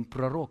своим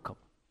пророкам.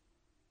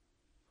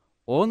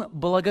 Он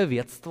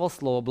благовествовал,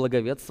 слово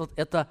 «благовествовать» –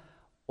 это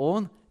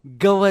Он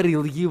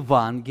говорил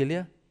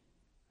Евангелие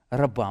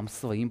рабам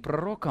своим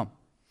пророкам.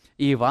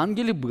 И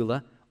Евангелие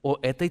было о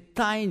этой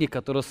тайне,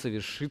 которая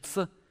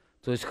совершится,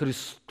 то есть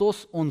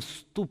Христос, Он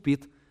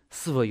вступит в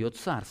свое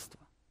царство.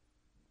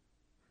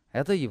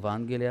 Это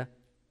Евангелие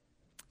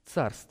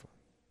царства.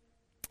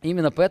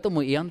 Именно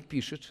поэтому Иоанн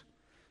пишет,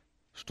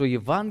 что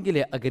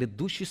Евангелие о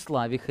грядущей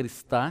славе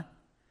Христа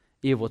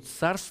и Его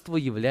царство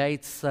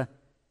является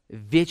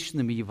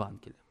вечным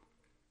Евангелием.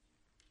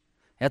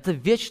 Это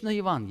вечное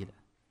Евангелие.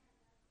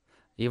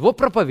 Его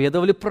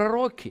проповедовали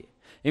пророки.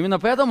 Именно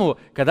поэтому,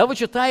 когда вы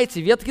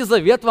читаете Ветхий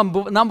Завет,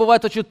 нам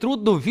бывает очень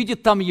трудно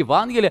увидеть там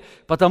Евангелие,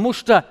 потому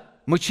что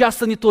мы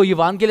часто не то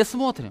Евангелие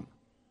смотрим.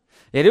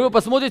 Или вы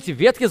посмотрите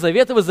Ветхий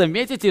Завет, и вы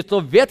заметите, что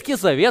Ветхий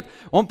Завет,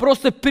 он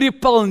просто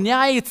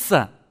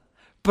переполняется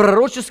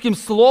пророческим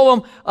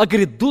словом о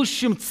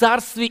грядущем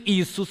царстве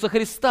Иисуса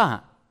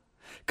Христа.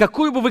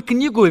 Какую бы вы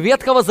книгу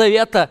Ветхого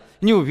Завета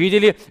не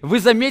увидели, вы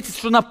заметите,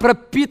 что она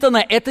пропитана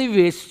этой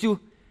вестью: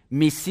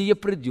 Мессия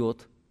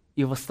придет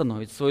и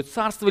восстановит свое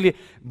царство, или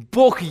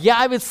Бог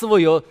явит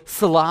свою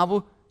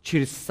славу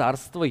через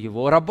царство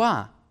Его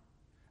раба,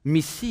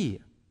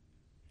 Мессии.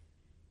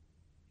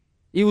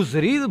 И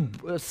узрит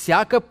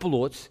всякая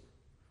плоть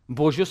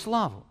Божью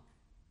славу.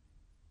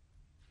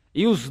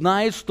 И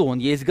узнает, что Он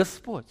есть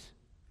Господь,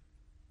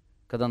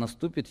 когда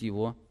наступит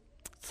Его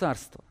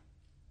царство.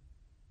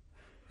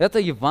 Это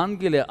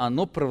Евангелие,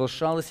 оно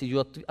провозглашалось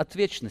ее от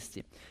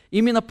вечности.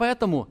 Именно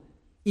поэтому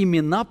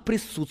имена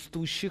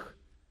присутствующих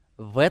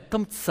в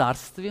этом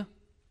царстве,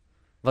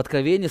 в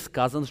Откровении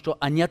сказано, что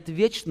они от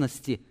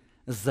вечности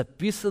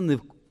записаны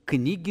в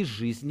книге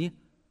жизни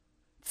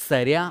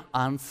царя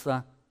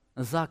Анса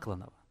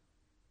Закланного.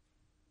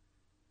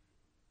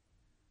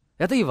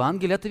 Это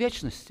Евангелие от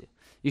вечности.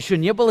 Еще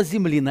не было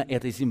земли на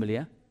этой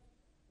земле,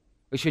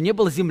 еще не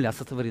была земля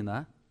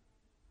сотворена.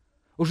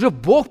 Уже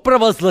Бог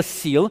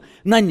провозгласил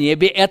на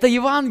небе это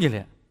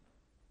Евангелие.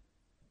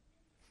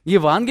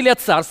 Евангелие о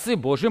Царстве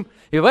Божьем.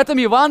 И в этом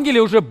Евангелии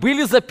уже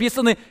были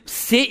записаны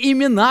все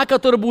имена,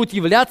 которые будут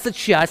являться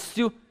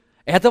частью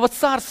этого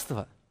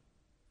царства.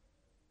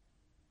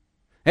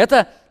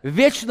 Это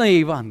вечное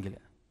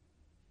Евангелие.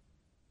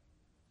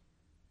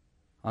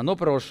 Оно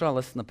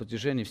провозглашалось на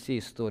протяжении всей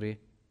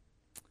истории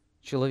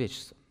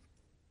человечества.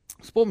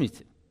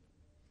 Вспомните,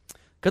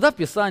 когда в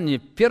Писании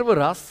первый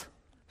раз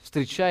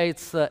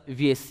встречается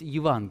весть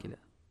Евангелия.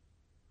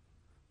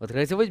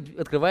 Вы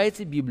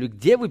открываете Библию,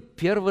 где вы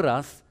первый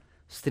раз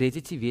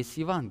встретите весть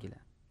Евангелия?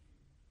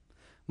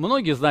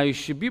 Многие,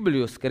 знающие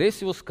Библию, скорее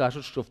всего,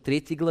 скажут, что в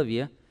 3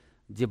 главе,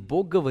 где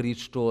Бог говорит,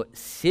 что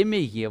семя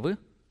Евы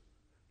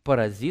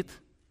поразит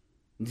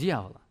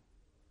дьявола.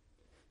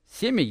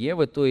 Семя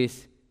Евы, то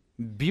есть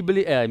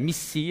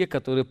Мессия,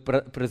 который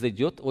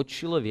произойдет от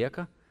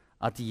человека,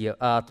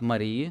 от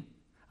Марии,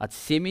 от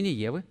семени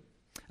Евы,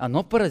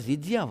 оно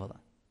поразит дьявола.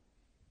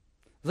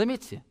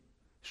 Заметьте,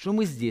 что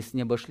мы здесь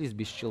не обошлись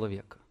без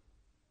человека.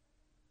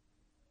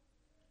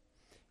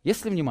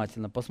 Если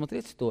внимательно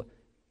посмотреть, то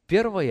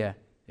первая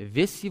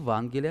весть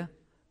Евангелия,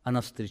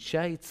 она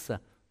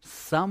встречается в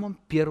самом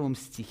первом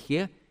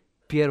стихе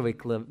первой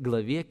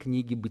главе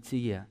книги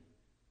 «Бытие»,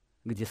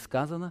 где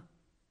сказано: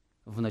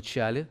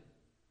 «Вначале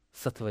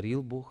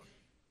сотворил Бог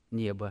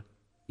небо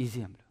и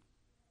землю».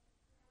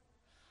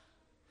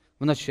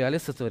 Вначале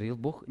сотворил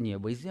Бог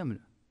небо и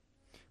землю.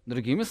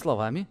 Другими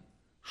словами,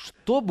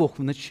 что Бог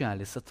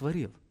вначале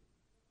сотворил?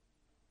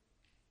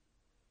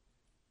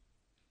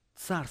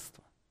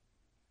 Царство.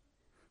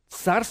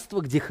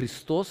 Царство, где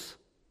Христос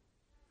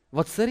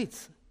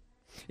воцарится.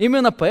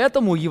 Именно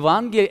поэтому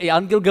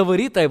ангел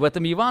говорит об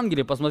этом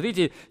Евангелии.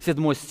 Посмотрите,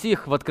 7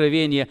 стих в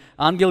Откровении.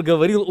 Ангел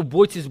говорил: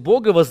 «Убойтесь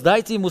Бога,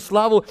 воздайте Ему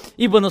славу,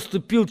 ибо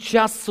наступил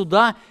час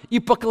суда, и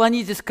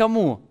поклонитесь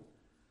кому?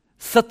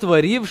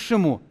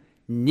 Сотворившему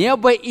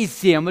небо и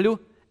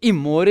землю, и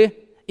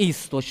море, и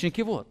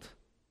источники вод».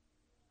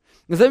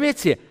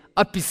 Заметьте,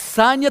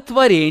 описание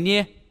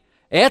творения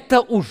 – это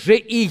уже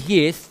и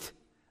есть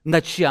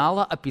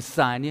начало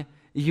описания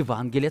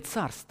Евангелия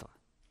Царства.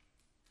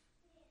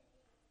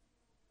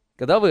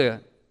 Когда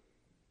вы,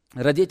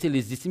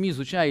 родители, с детьми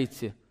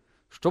изучаете,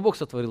 что Бог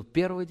сотворил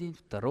первый день,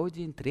 второй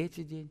день,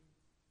 третий день,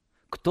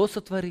 кто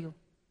сотворил,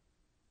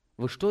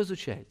 вы что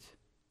изучаете?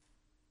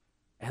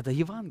 Это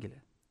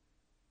Евангелие.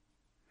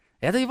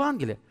 Это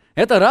Евангелие.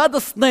 Это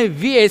радостная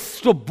весть,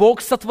 что Бог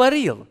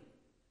сотворил.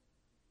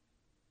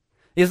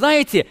 И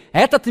знаете,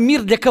 этот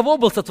мир для кого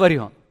был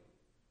сотворен?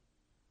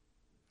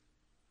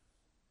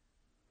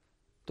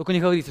 Только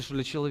не говорите, что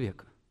для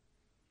человека.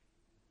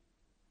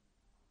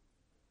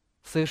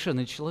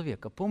 Совершенно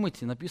человека.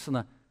 Помните,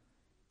 написано: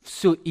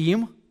 все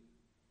им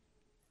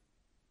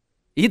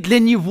и для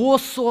него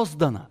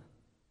создано.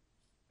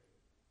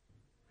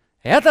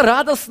 Это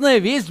радостная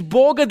весть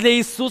Бога для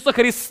Иисуса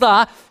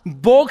Христа.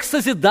 Бог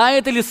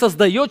созидает или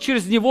создает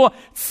через Него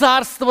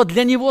царство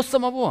для Него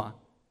самого,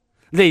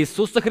 для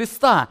Иисуса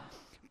Христа.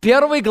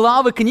 Первые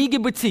главы книги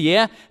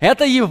 «Бытие» –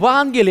 это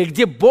Евангелие,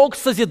 где Бог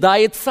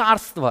созидает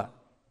царство.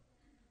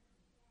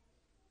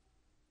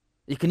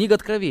 И книга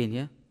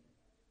Откровения,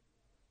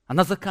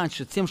 она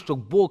заканчивается тем, что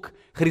Бог,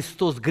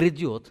 Христос,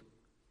 грядет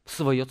в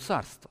свое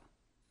царство.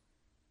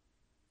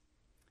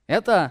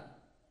 Это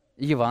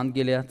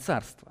Евангелие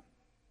царства.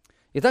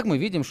 Итак, мы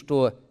видим,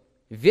 что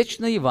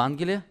Вечное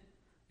Евангелие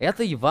 –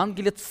 это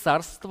Евангелие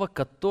царства,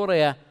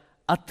 которое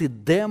от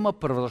Эдема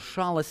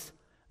провозглашалось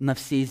на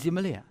всей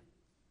земле.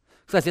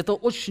 Кстати, это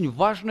очень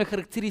важная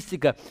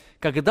характеристика.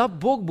 Когда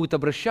Бог будет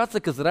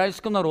обращаться к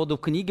израильскому народу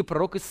в книге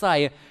пророка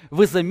Исаии,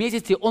 вы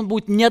заметите, Он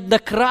будет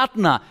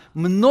неоднократно,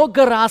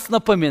 много раз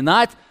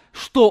напоминать,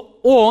 что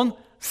Он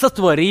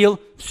сотворил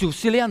всю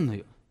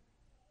вселенную.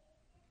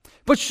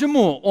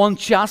 Почему Он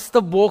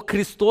часто, Бог,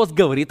 Христос,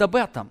 говорит об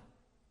этом?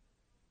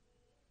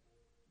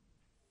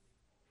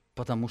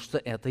 Потому что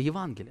это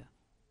Евангелие.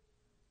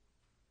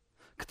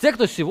 Те,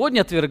 кто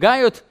сегодня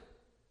отвергают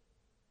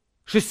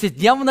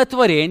шестидневное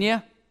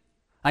творение,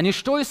 они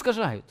что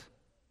искажают?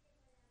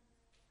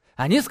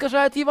 Они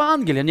искажают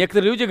Евангелие.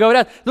 Некоторые люди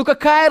говорят: ну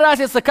какая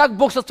разница, как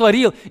Бог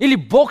сотворил? Или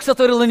Бог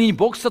сотворил, или не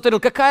Бог сотворил?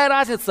 Какая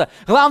разница?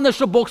 Главное,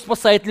 что Бог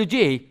спасает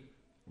людей.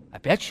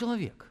 Опять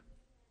человек.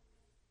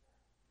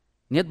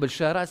 Нет,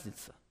 большая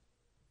разница.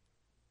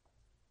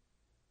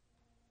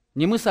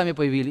 Не мы сами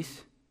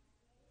появились,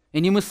 и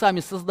не мы сами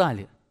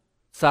создали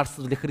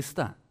царство для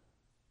Христа.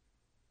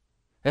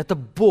 Это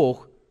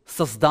Бог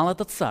создал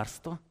это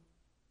царство.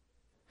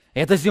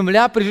 Эта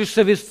земля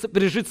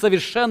принадлежит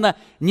совершенно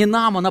не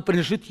нам, она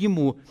принадлежит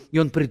Ему, и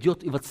Он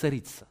придет и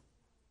воцарится.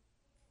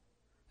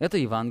 Это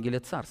Евангелие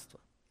царства.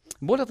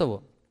 Более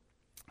того,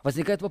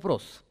 возникает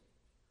вопрос: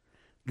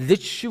 для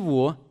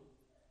чего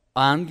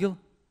ангел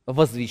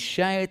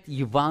возвещает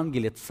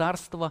Евангелие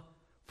царства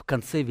в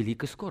конце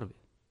великой скорби?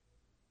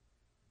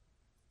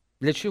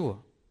 Для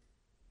чего?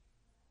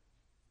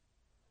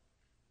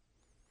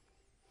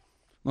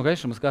 Ну,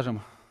 конечно, мы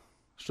скажем,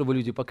 чтобы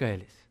люди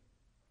покаялись.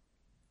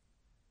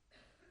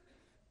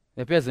 И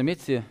опять,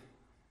 заметьте,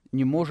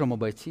 не можем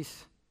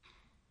обойтись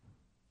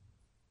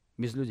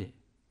без людей.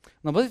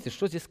 Но посмотрите,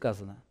 что здесь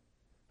сказано.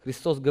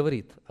 Христос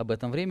говорит об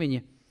этом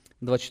времени,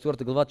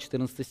 24 глава,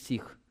 14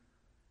 стих.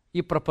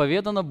 «И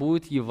проповедано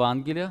будет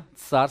Евангелие,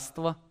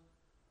 царство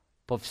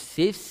по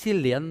всей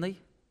вселенной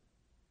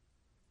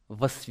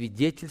во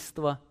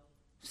свидетельство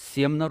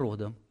всем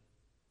народам,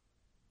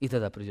 и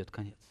тогда придет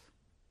конец».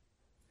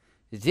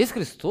 Здесь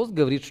Христос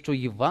говорит, что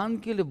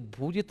Евангелие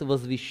будет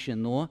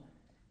возвещено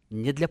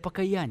не для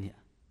покаяния,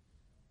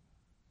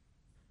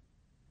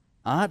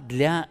 а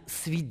для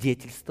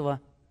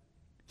свидетельства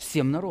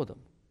всем народам.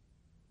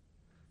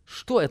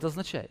 Что это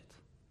означает?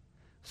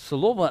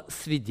 Слово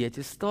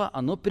 «свидетельство»,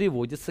 оно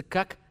переводится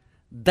как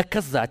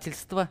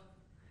доказательство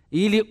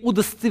или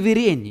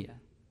удостоверение,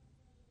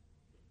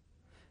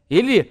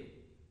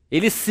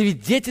 или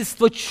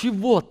свидетельство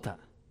чего-то.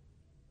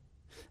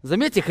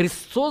 Заметьте,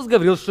 Христос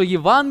говорил, что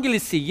Евангелие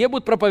сие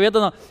будет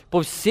проповедано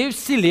по всей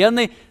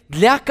вселенной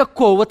для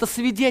какого-то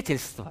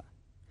свидетельства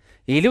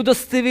или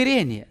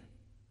удостоверения,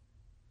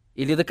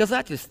 или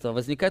доказательства.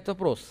 Возникает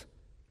вопрос: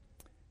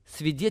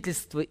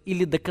 свидетельство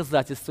или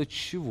доказательство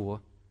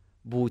чего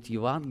будет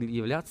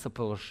являться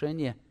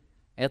повышение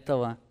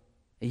этого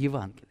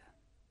Евангелия.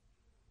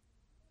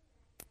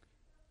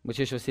 Мы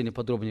чаще всего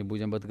подробнее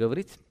будем об этом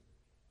говорить.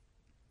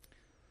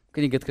 В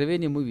книге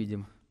Откровения мы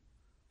видим,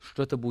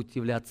 что это будет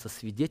являться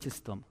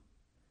свидетельством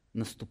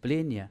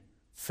наступления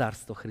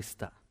Царства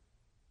Христа.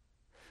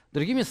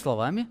 Другими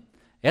словами,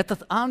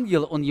 этот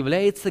ангел, он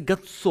является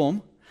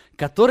гонцом,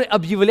 который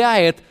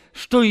объявляет,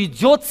 что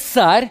идет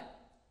царь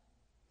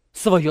в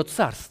свое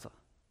царство.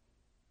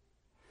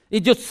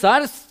 Идет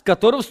царь,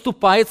 который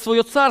вступает в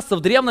свое царство.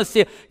 В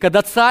древности,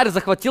 когда царь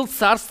захватил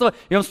царство,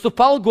 и он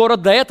вступал в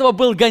город, до этого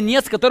был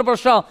гонец, который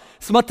прошел: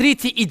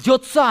 смотрите,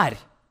 идет царь.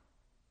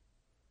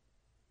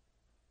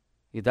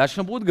 И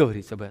дальше он будет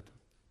говорить об этом.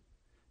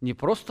 Не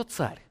просто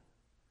царь,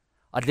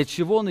 а для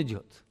чего он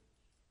идет?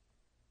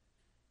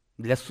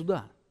 Для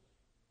суда.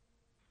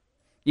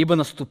 Ибо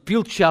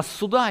наступил час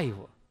суда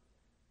его.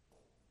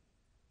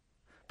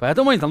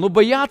 Поэтому они должны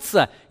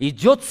бояться.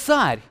 Идет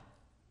царь.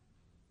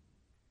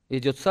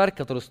 Идет царь,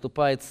 который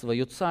вступает в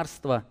свое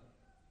царство.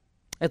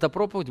 Эта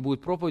проповедь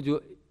будет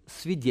проповедью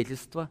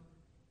свидетельства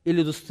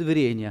или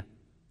удостоверения,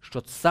 что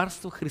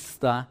царство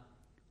Христа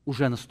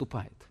уже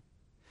наступает.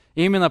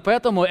 И именно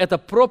поэтому эта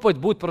проповедь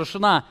будет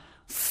провозглашена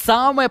в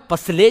самое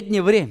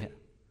последнее время.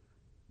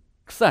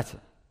 Кстати,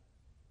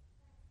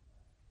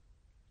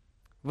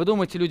 вы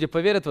думаете, люди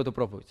поверят в эту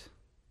проповедь?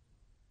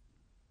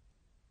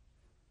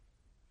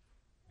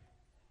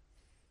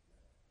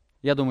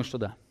 Я думаю, что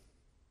да.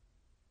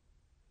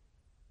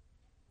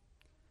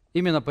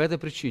 Именно по этой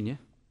причине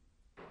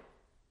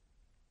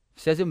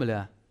вся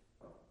земля,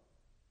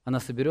 она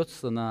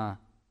соберется на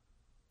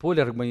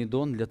поле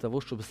Армагеддон для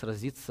того, чтобы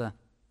сразиться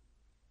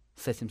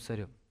с этим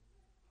царем.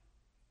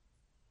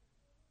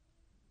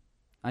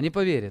 Они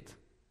поверят,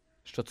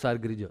 что царь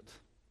грядет.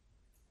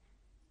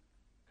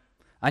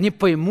 Они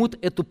поймут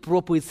эту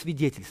проповедь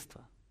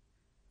свидетельства.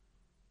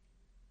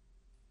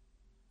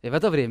 И в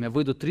это время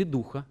выйдут 3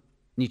 духа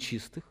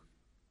нечистых,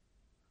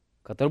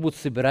 которые будут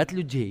собирать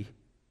людей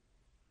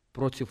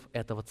против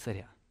этого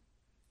царя.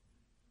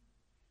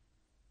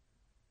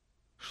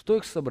 Что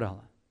их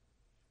собрало?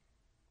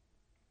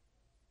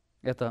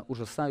 Это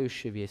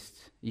ужасающая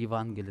весть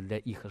Евангелия для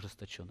их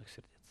ожесточенных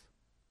сердец.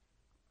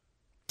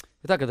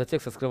 Итак, этот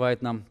текст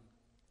открывает нам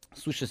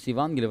сущность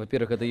Евангелия.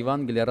 Во-первых, это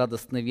Евангелие —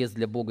 радостная весть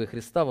для Бога и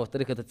Христа.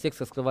 Во-вторых, этот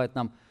текст раскрывает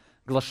нам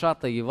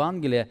глашатая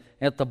Евангелия.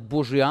 Это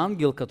Божий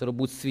ангел, который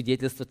будет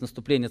свидетельствовать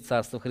наступление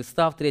Царства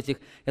Христа. В-третьих,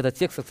 этот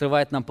текст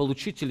открывает нам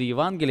получители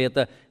Евангелия.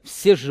 Это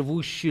все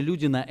живущие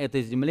люди на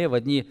этой земле в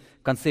дни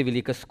в конце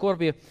великой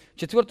скорби.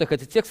 В-четвертых,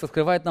 этот текст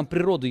открывает нам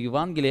природу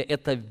Евангелия.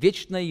 Это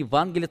вечное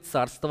Евангелие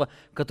Царства,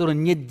 которое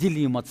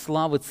неотделимо от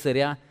славы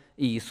Царя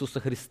Иисуса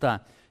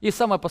Христа. И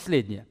самое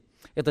последнее.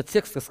 Этот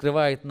текст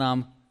раскрывает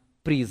нам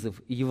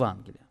призыв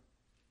Евангелия.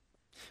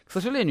 К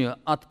сожалению,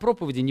 от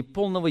проповеди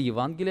неполного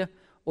Евангелия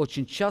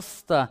очень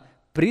часто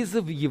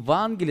призыв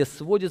Евангелия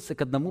сводится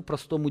к одному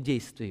простому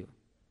действию.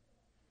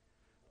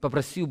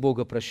 Попроси у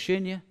Бога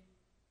прощения,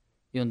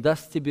 и Он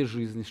даст тебе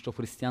жизнь, что в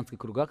христианских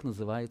кругах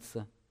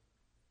называется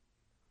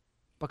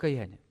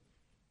покаяние.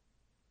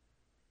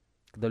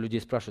 Когда людей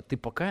спрашивают: ты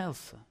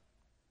покаялся?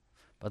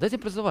 Под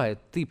этим призывает: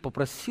 ты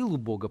попросил у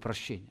Бога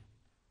прощения.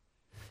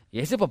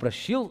 Если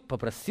попросил,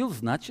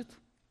 значит,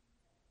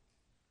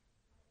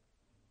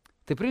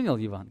 ты принял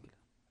Евангелие.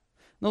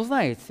 Но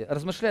знаете,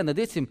 размышляя над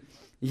этим,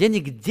 я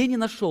нигде не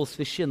нашел в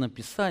Священном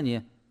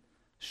Писании,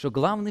 что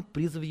главный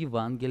призыв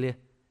Евангелия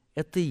 –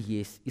 это и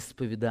есть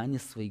исповедание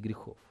своих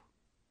грехов.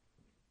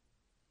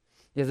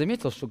 Я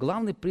заметил, что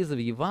главный призыв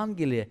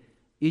Евангелия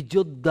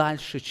идет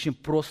дальше, чем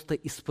просто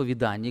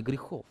исповедание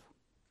грехов.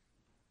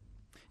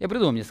 Я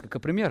приведу несколько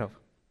примеров.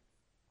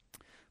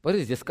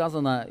 Смотрите, здесь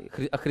сказано,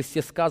 о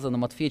Христе сказано,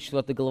 Матфея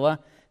 4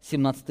 глава,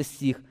 17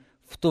 стих.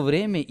 В то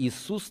время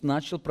Иисус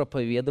начал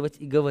проповедовать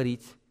и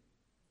говорить: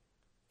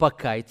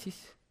 покайтесь,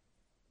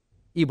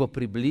 ибо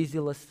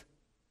приблизилось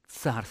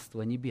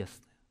Царство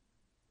Небесное.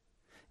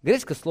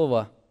 Греческое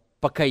слово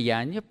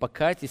покаяние,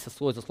 покайтесь,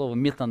 сводится слово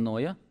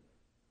метаноя,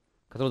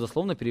 которое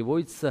дословно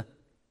переводится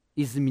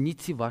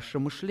 «измените ваше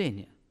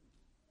мышление»,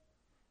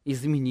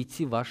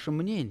 «измените ваше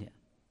мнение».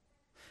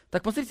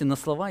 Так посмотрите на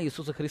слова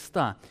Иисуса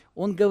Христа.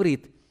 Он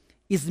говорит: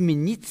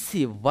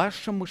 измените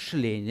ваше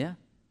мышление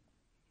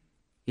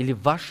или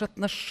ваше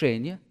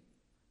отношение,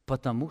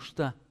 потому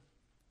что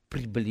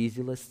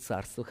приблизилось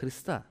Царство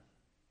Христа.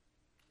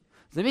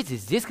 Заметьте,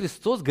 здесь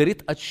Христос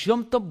говорит о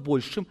чем-то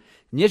большем,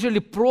 нежели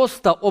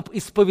просто об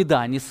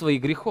исповедании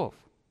своих грехов.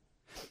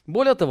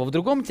 Более того, в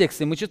другом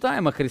тексте мы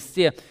читаем о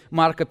Христе,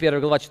 Марка 1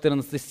 глава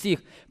 14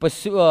 стих.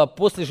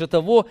 «После же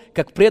того,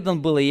 как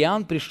предан был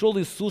Иоанн, пришел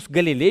Иисус в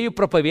Галилею,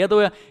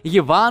 проповедуя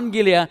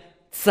Евангелие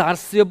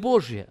Царствия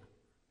Божия,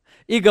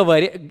 и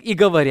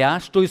говоря,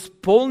 что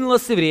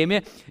исполнилось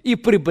время, и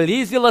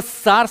приблизилось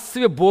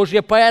Царствие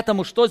Божие,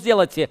 поэтому что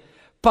сделайте?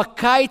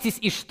 Покайтесь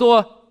и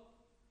что?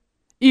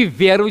 И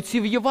веруйте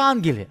в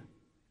Евангелие».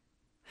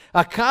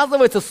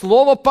 Оказывается,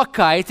 слово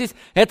 «покайтесь»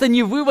 – это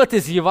не вывод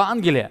из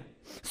Евангелия.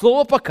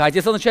 Слово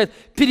 «покайтесь» означает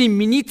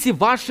 «перемените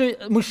ваше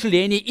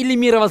мышление или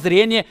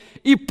мировоззрение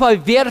и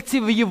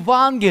поверьте в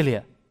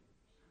Евангелие».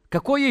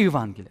 Какое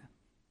Евангелие?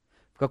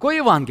 В какое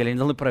Евангелие они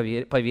должны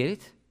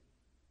поверить?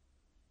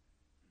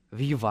 В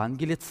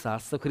Евангелие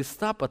Царства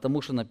Христа,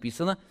 потому что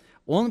написано,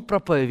 Он,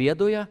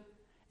 проповедуя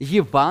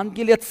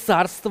Евангелие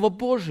Царства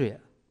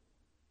Божия.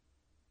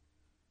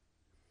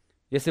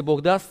 Если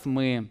Бог даст,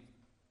 мы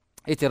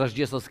эти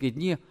рождественские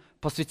дни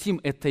посвятим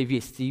этой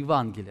вести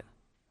Евангелия.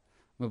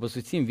 Мы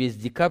посвятим весь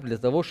декабрь для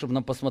того, чтобы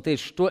нам посмотреть,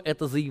 что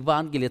это за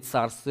Евангелие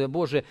Царствия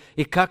Божия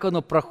и как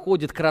оно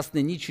проходит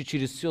красной нитью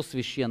через все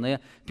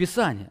Священное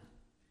Писание.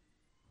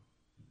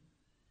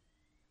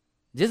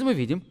 Здесь мы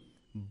видим,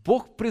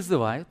 Бог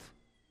призывает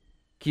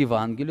к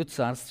Евангелию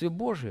Царствия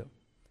Божия.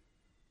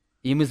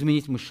 Им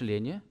изменить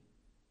мышление,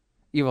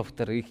 и,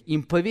 во-вторых,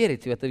 им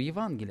поверить в это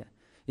Евангелие.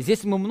 И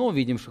здесь мы много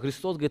видим, что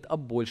Христос говорит о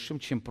большем,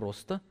 чем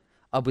просто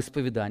об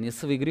исповедании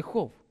своих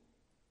грехов.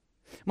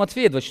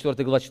 Матфея,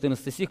 24 глава,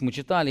 14 стих, мы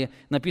читали,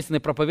 написано: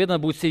 «Проповедано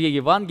будет сие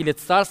Евангелие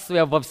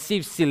Царствия во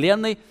всей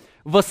вселенной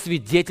во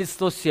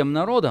свидетельство всем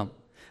народам».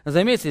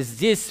 Заметьте,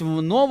 здесь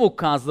вновь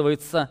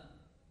указывается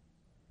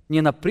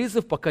не на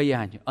призыв к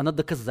покаянию, а на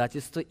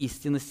доказательство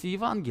истинности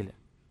Евангелия.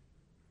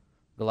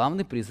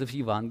 Главный призыв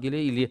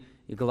Евангелия или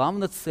и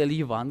главная цель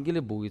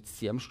Евангелия будет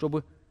тем,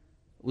 чтобы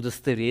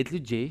удостоверить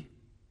людей,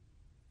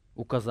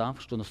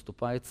 указав, что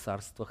наступает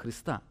Царство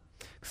Христа.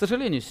 К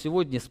сожалению,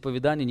 сегодня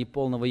исповедание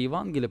неполного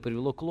Евангелия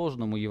привело к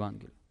ложному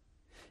Евангелию.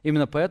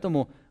 Именно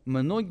поэтому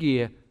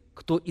многие,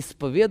 кто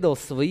исповедал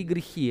свои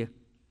грехи,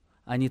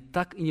 они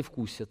так и не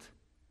вкусят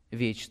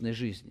вечной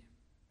жизни.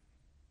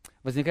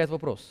 Возникает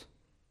вопрос,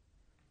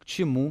 к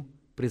чему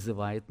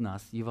призывает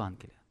нас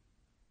Евангелие?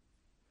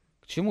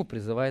 К чему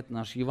призывает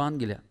наш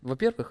Евангелие?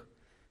 Во-первых,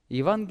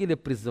 Евангелие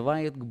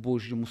призывает к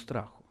Божьему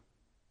страху.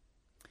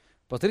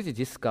 Посмотрите,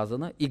 здесь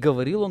сказано: «И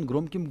говорил он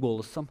громким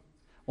голосом».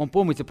 Он,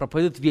 помните,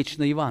 проповедует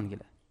вечное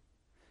Евангелие.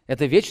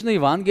 Это вечное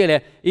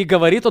Евангелие, и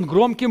говорит он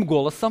громким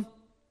голосом: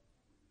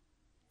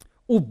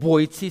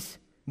 «Убойтесь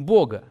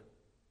Бога».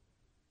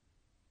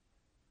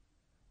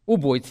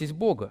 Убойтесь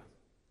Бога.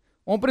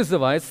 Он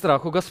призывает к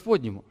страху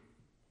Господнему.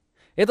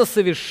 Это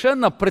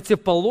совершенно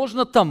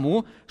противоположно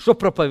тому, что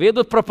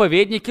проповедуют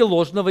проповедники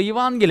ложного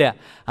Евангелия.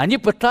 Они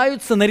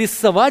пытаются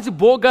нарисовать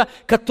Бога,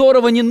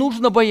 которого не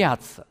нужно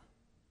бояться.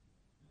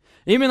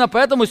 Именно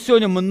поэтому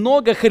сегодня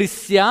много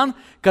христиан,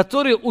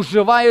 которые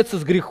уживаются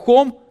с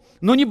грехом,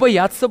 но не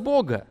боятся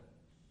Бога.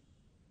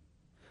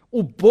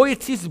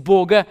 Убойтесь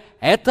Бога –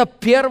 это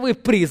первый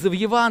призыв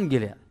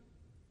Евангелия.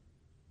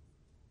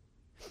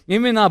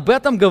 Именно об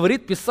этом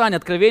говорит Писание,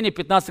 Откровение,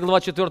 15 глава,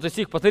 4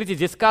 стих. Посмотрите,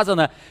 здесь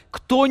сказано: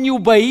 «Кто не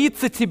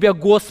убоится Тебя,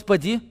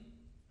 Господи,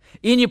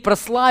 и не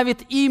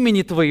прославит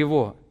имени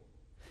Твоего,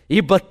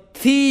 ибо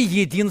Ты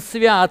един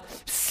свят,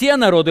 все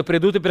народы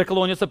придут и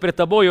преклонятся пред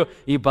Тобою,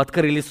 ибо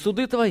открылись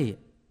суды Твои».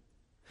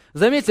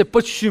 Заметьте,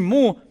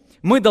 почему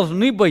мы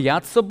должны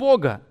бояться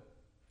Бога?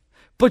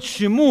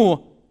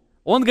 Почему?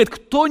 Он говорит,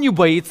 кто не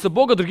боится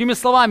Бога, другими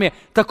словами,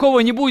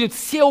 такого не будет,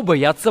 все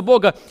убоятся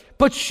Бога.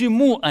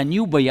 Почему они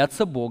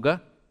убоятся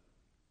Бога?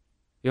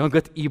 И он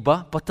говорит,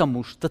 ибо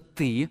потому что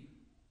Ты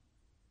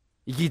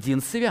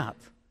един свят.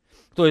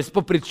 То есть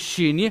по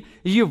причине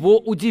Его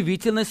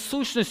удивительной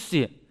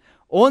сущности.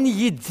 Он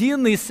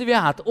единый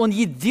свят, Он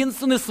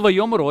единственный в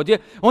своем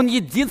роде, Он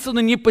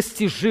единственный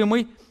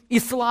непостижимый и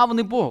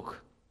славный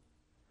Бог.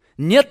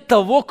 Нет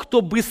того,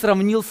 кто бы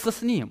сравнился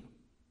с Ним.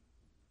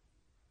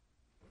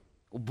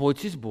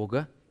 Бойтесь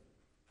Бога,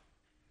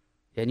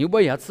 и они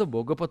боятся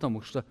Бога,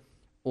 потому что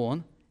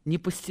Он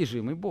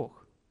непостижимый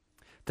Бог.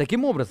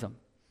 Таким образом,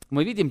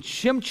 мы видим,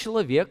 чем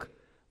человек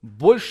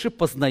больше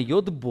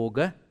познает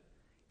Бога,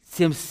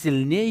 тем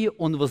сильнее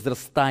он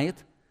возрастает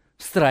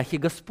в страхе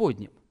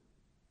Господнем.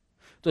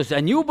 То есть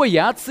они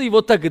убоятся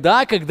Его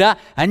тогда, когда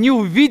они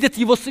увидят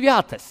Его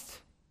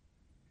святость.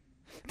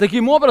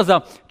 Таким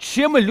образом,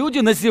 чем люди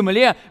на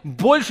земле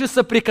больше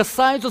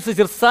соприкасаются с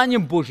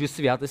созерцанием Божьей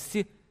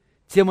святости,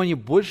 тем они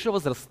больше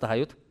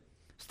возрастают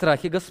в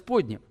страхе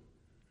Господнем.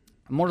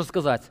 Можно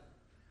сказать,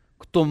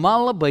 кто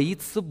мало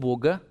боится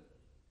Бога,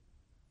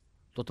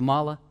 тот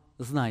мало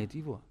знает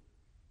Его.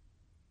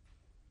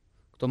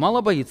 Кто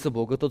мало боится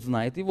Бога, тот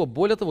знает Его.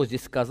 Более того,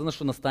 здесь сказано,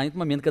 что настанет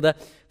момент, когда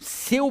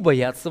все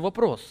убоятся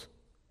вопрос.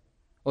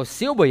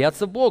 Все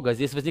убоятся Бога.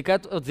 Здесь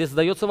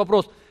задается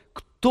вопрос,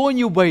 кто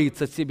не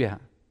убоится Тебя?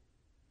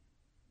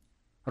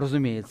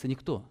 Разумеется,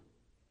 никто.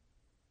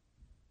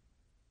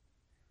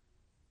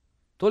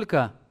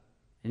 Только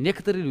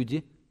некоторые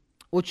люди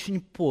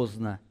очень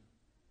поздно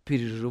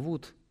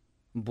переживут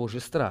Божий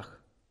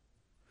страх.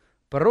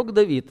 Пророк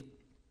Давид,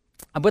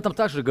 об этом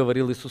также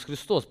говорил Иисус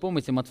Христос.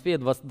 Помните, Матфея,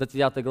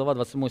 29 глава,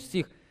 27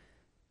 стих.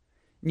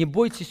 «Не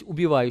бойтесь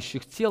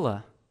убивающих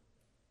тела,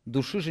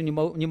 души же не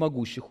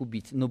могущих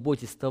убить, но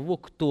бойтесь того,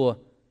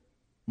 кто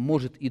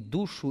может и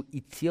душу, и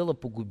тело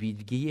погубить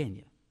в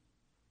гиене».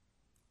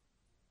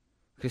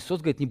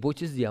 Христос говорит, не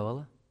бойтесь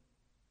дьявола,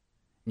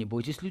 не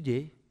бойтесь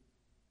людей,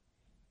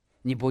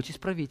 не бойтесь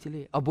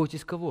правителей, а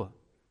бойтесь кого?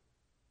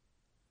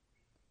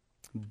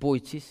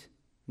 бойтесь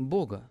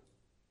Бога.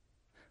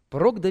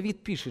 Пророк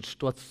Давид пишет,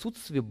 что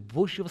отсутствие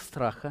Божьего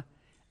страха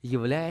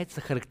является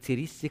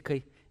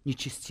характеристикой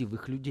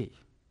нечестивых людей.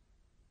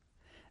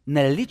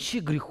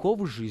 Наличие грехов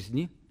в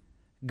жизни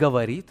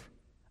говорит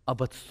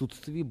об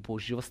отсутствии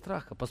Божьего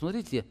страха.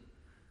 Посмотрите,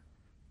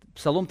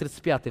 Псалом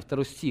 35,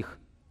 2 стих.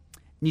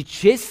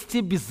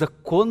 «Нечестие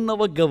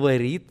беззаконного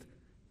говорит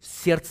в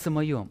сердце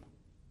моем.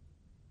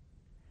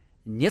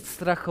 Нет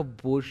страха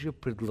Божьего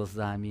пред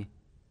глазами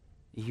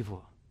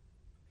его».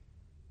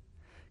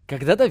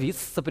 Когда Давид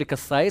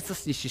соприкасается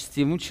с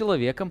нечестивым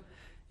человеком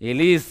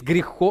или с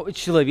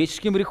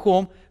человеческим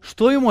грехом,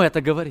 что ему это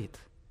говорит?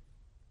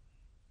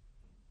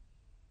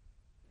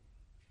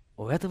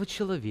 У этого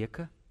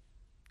человека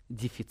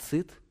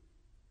дефицит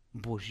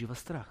Божьего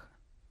страха.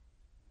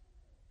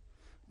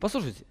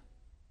 Послушайте,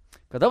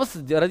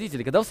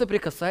 родители, когда вы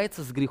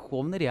соприкасаетесь с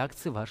греховной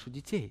реакцией ваших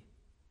детей,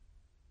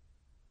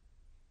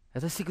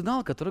 это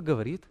сигнал, который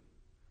говорит,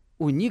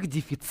 у них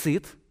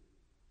дефицит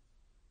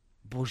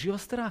Божьего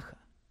страха.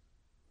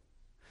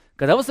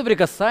 Когда вы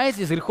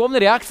соприкасаетесь с греховной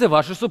реакцией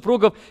ваших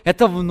супругов,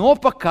 это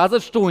вновь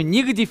показывает, что у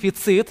них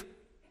дефицит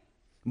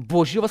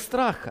Божьего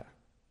страха.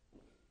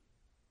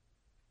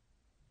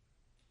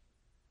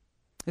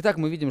 Итак,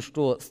 мы видим,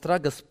 что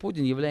страх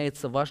Господень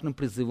является важным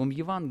призывом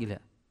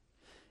Евангелия.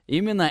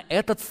 Именно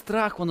этот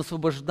страх, он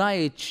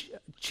освобождает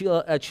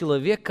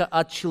человека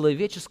от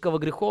человеческого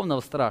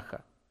греховного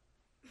страха.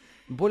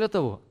 Более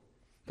того,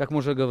 как мы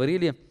уже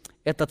говорили,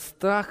 этот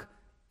страх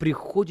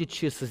приходит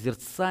через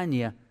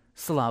созерцание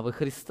славы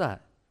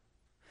Христа.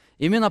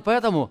 Именно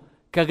поэтому,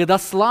 когда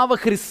слава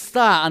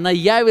Христа, она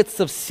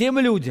явится всем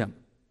людям,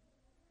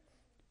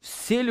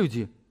 все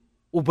люди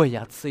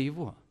убоятся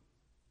Его.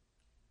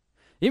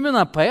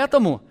 Именно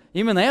поэтому,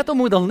 именно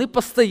этому мы должны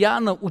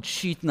постоянно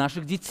учить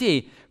наших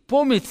детей.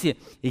 Помните,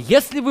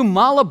 если вы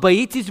мало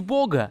боитесь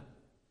Бога,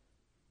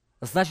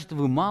 значит,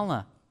 вы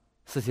мало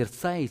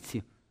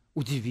созерцаете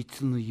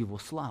удивительную Его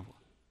славу.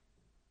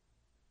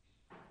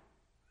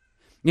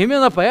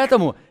 Именно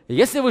поэтому,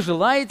 если вы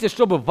желаете,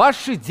 чтобы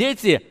ваши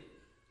дети,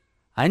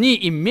 они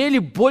имели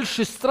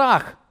больший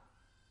страх,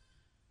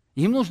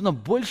 им нужно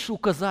больше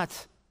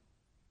указать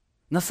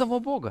на самого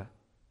Бога.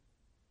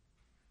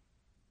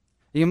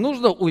 Им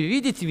нужно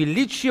увидеть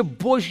величие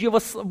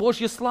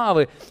Божьей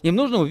славы. Им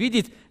нужно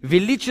увидеть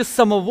величие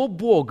самого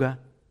Бога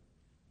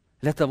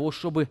для того,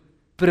 чтобы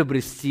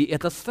приобрести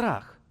этот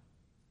страх.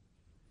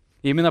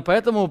 Именно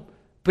поэтому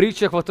в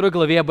притчах во 2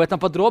 главе об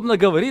этом подробно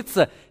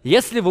говорится.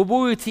 Если вы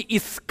будете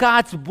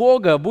искать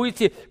Бога,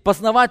 будете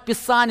познавать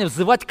Писание,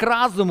 взывать к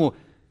разуму,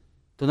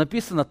 то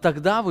написано,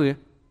 тогда вы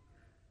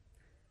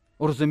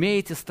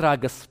уразумеете страх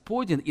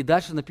Господень, и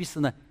дальше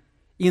написано,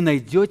 и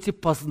найдете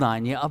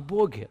познание о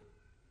Боге.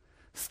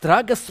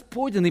 Страх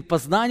Господень и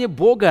познание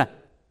Бога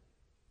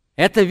 –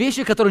 это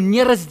вещи, которые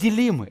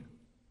неразделимы.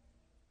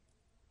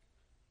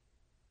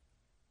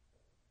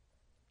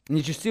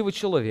 Нечестивый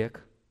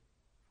человек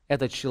 –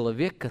 это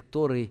человек,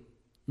 который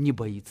не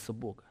боится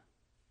Бога.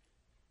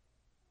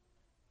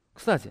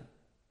 Кстати,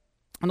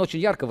 оно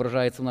очень ярко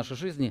выражается в нашей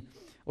жизни.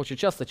 Очень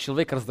часто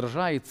человек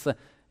раздражается,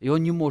 и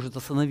он не может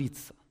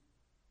остановиться.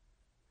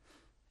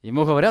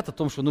 Ему говорят о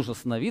том, что нужно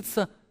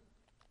остановиться,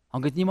 а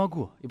он говорит, не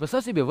могу. И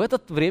представь себе, в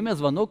это время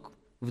звонок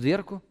в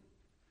дверку,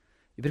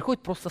 и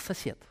приходит просто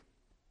сосед.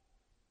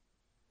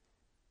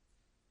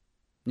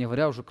 Не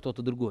говоря уже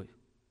кто-то другой.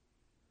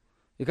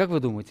 И как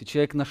вы думаете,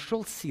 человек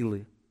нашел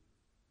силы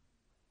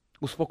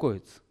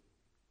успокоиться?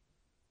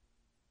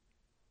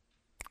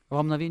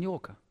 Во мгновение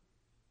ока.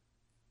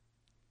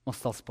 Он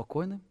стал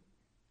спокойным,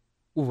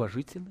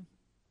 уважительным,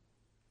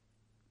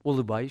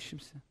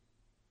 улыбающимся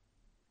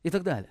и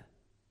так далее.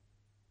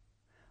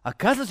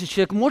 Оказывается,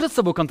 человек может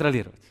собой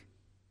контролировать?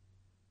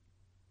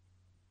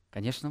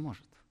 Конечно,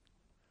 может.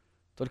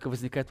 Только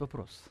возникает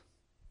вопрос.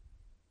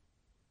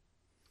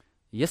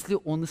 Если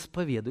он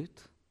исповедует,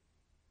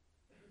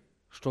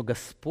 что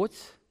Господь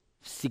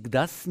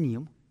всегда с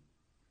ним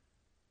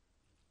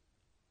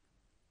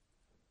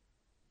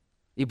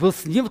и был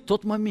с ним в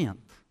тот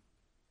момент,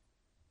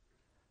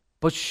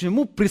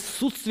 почему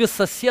присутствие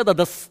соседа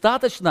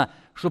достаточно,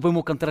 чтобы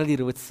ему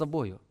контролировать с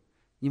собою?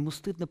 Ему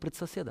стыдно пред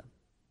соседом.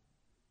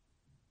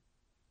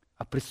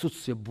 А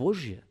присутствие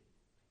Божье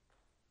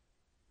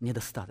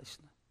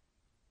недостаточно.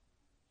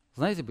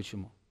 Знаете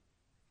почему?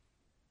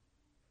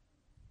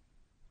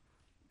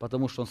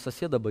 Потому что он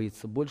соседа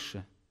боится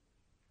больше,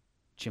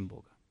 чем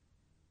Бога.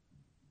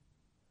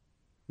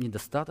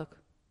 Недостаток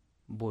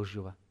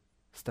Божьего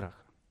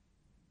страха.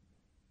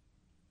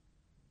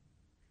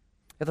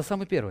 Это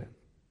самое первое.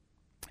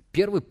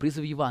 Первый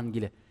призыв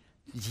Евангелия.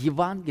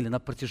 Евангелие на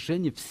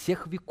протяжении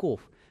всех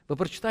веков. Вы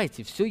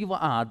прочитаете все его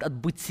от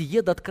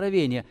бытия до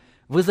откровения.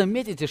 Вы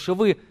заметите,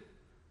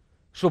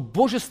 что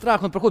Божий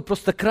страх, он проходит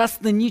просто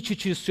красной нитью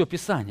через все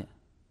Писание.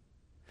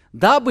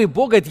 Дабы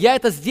Бог говорит, я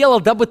это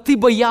сделал, дабы ты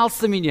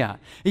боялся меня.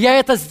 Я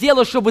это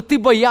сделал, чтобы ты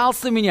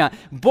боялся меня.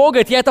 Бог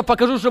говорит, я это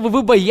покажу, чтобы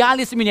вы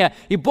боялись меня.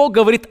 И Бог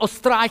говорит о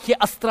страхе,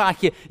 о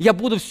страхе. Я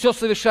буду все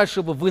совершать,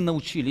 чтобы вы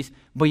научились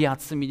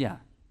бояться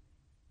меня.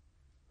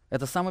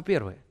 Это самое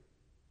первое.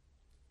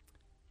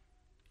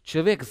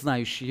 Человек,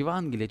 знающий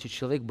Евангелие, это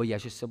человек,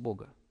 боящийся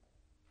Бога.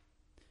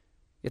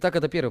 Итак,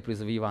 это первый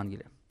призыв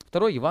Евангелия.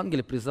 Второй,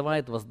 Евангелие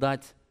призывает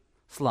воздать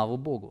славу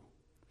Богу.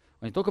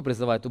 Он не только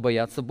призывает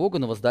убояться Бога,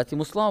 но воздать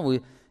Ему славу.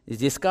 И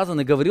здесь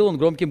сказано, говорил он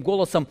громким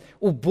голосом: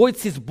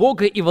 «Убойтесь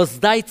Бога и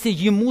воздайте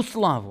Ему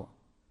славу».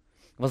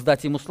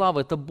 Воздать Ему славу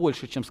 – это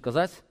больше, чем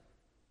сказать: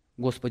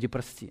 «Господи,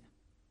 прости».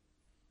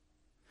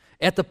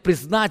 Это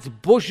признать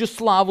Божью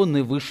славу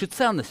наивысшей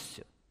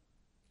ценностью.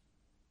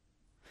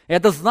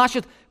 Это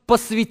значит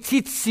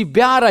посвятить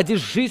себя ради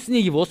жизни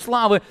Его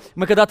славы.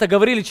 Мы когда-то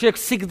говорили, человек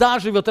всегда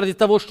живет ради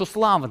того, что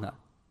славно.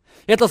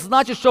 Это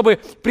значит, чтобы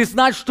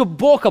признать, что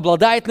Бог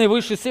обладает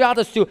наивысшей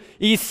святостью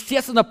и,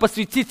 естественно,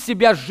 посвятить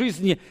себя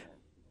жизни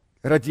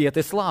ради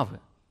этой славы.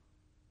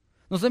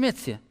 Но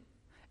заметьте,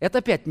 это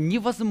опять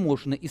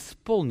невозможно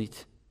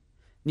исполнить,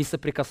 не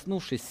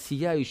соприкоснувшись с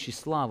сияющей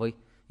славой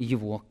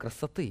Его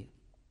красоты.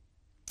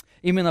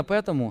 Именно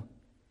поэтому,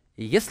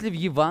 если в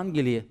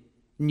Евангелии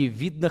не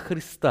видно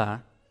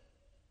Христа,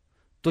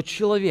 то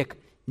человек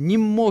не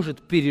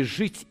может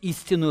пережить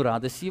истинную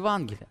радость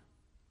Евангелия.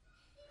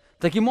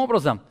 Таким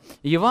образом,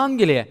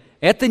 Евангелие –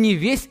 это не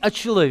весть о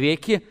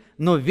человеке,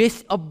 но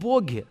весть о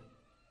Боге.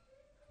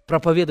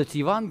 Проповедовать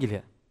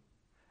Евангелие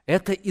 –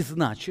 это и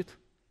значит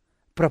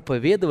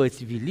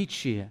проповедовать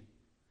величие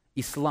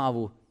и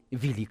славу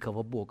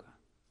великого Бога.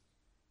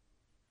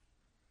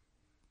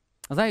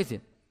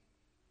 Знаете,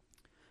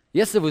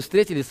 если вы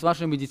встретились с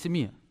вашими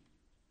детьми,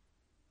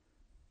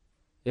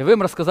 и вы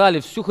им рассказали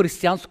всю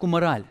христианскую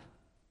мораль,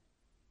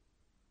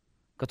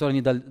 которую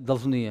они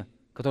должны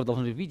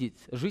видеть,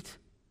 жить,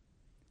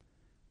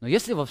 но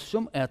если во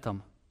всем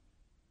этом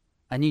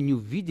они не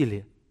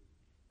увидели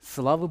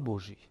славы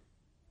Божьей,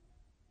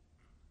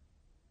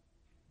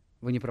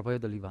 вы не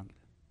проповедовали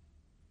Евангелие.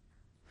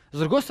 С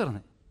другой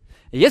стороны,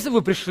 если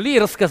вы пришли и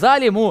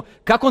рассказали ему,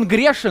 как он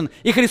грешен,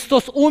 и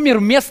Христос умер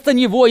вместо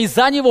него и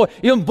за него,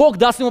 и Бог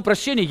даст ему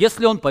прощение,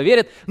 если он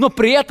поверит, но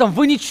при этом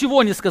вы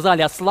ничего не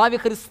сказали о славе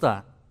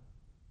Христа,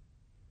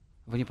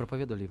 вы не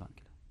проповедовали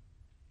Евангелие.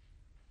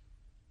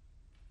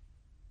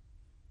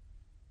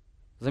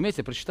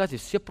 Заметьте, прочитайте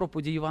все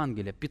проповеди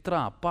Евангелия,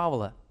 Петра,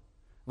 Павла.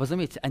 Вы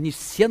заметите, они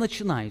все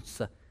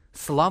начинаются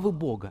с славы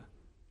Бога,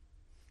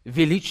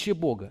 величия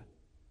Бога,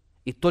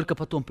 и только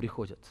потом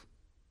приходят.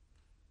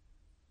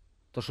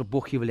 То, что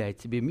Бог являет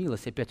тебе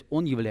милость, опять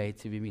Он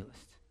являет тебе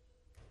милость.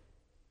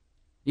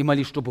 И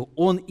молись, чтобы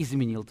Он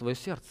изменил твое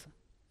сердце.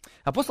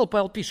 Апостол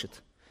Павел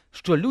пишет,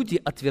 что люди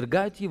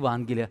отвергают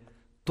Евангелие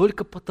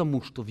только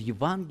потому, что в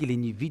Евангелии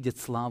не видят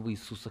славы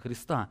Иисуса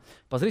Христа.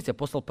 Посмотрите,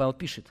 апостол Павел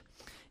пишет: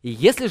 «И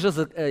если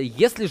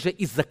же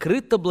и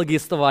закрыто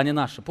благовествование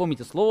наше»,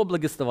 помните, слово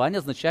благовествование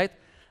означает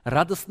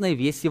радостная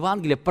весть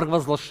Евангелия,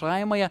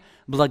 провозглашаемая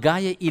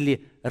благая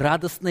или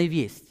радостная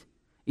весть,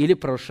 или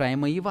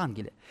провозглашаемое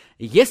Евангелие.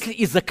 Если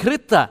и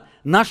закрыто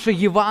наше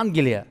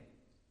Евангелие,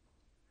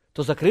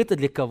 то закрыто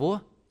для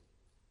кого?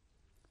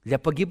 Для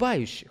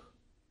погибающих.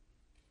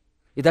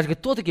 И даже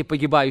кто такие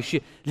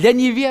погибающие? Для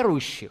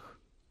неверующих,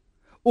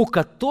 у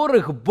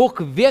которых Бог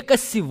века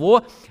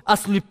сего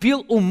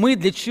ослепил умы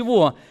для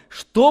чего?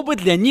 Чтобы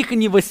для них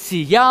не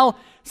воссиял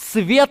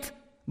свет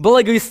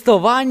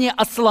благовествования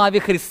о славе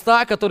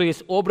Христа, который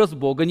есть образ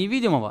Бога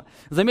невидимого.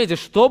 Заметьте,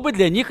 чтобы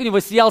для них не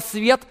воссиял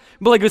свет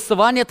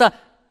благовествования, это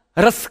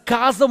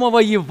рассказываемого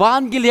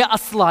Евангелия о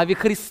славе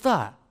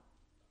Христа.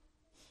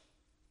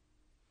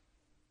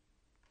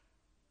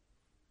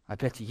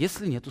 Опять,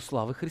 если нету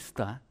славы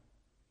Христа,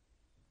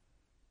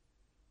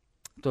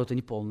 то это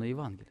не полное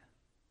Евангелие.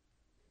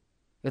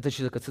 Это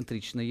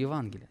человекоцентричное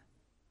Евангелие.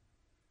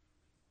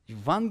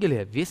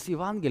 Евангелие, весь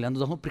Евангелие, оно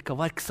должно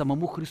приковать к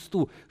самому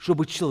Христу,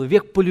 чтобы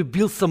человек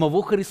полюбил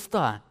самого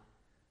Христа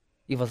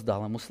и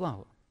воздал Ему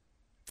славу.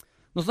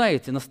 Но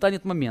знаете,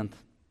 настанет момент,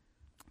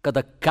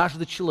 когда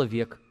каждый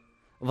человек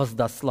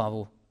воздаст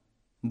славу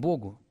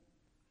Богу.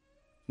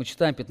 Мы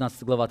читаем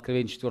 15 глава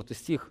Откровения, 4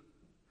 стих.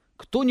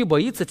 «Кто не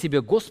боится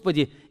Тебя,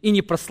 Господи, и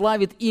не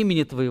прославит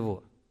имени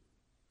Твоего?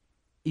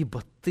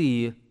 Ибо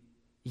Ты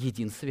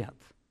един свят».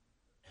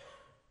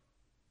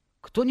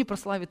 Кто не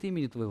прославит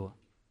имени Твоего?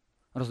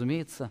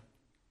 Разумеется,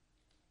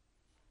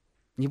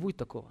 не будет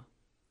такого.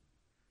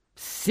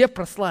 Все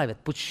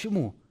прославят.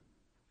 Почему?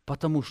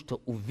 Потому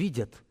что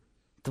увидят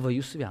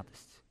Твою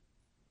святость.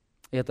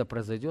 И это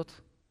произойдет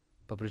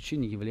по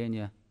причине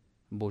явления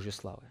Божьей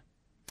славы.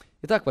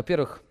 Итак,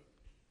 во-первых,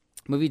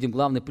 мы видим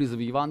главный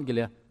призыв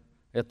Евангелия.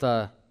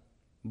 Это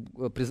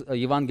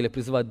Евангелие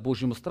призывает к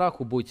Божьему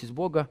страху, бойтесь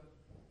Бога.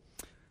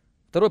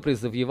 Второй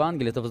призыв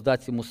Евангелия – это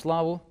воздать Ему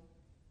славу.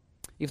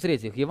 И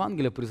в-третьих,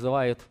 Евангелие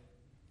призывает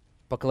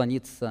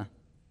поклониться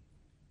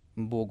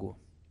Богу.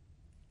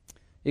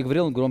 И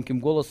говорил он громким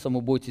голосом: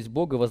 «Убойтесь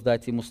Бога,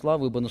 воздайте Ему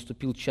славу, ибо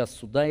наступил час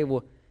суда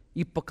Его,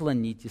 и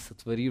поклонитесь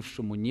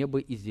сотворившему небо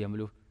и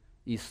землю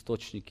и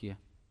источники».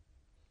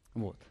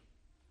 Вот.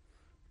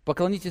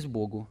 Поклонитесь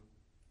Богу.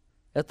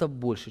 Это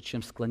больше,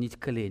 чем склонить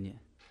колени.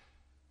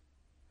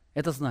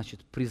 Это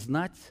значит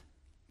признать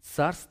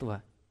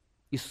царство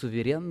и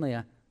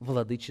суверенное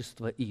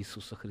владычества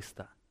Иисуса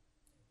Христа.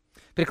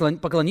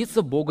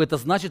 Поклониться Богу – это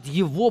значит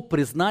Его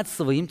признать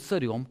своим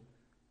царем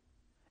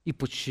и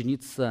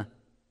подчиниться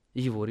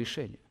Его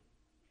решению.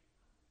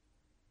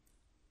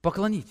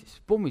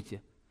 Поклонитесь.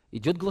 Помните,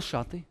 идет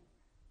глашатай,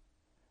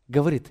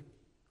 говорит,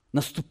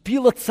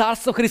 наступило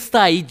царство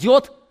Христа,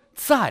 идет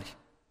царь.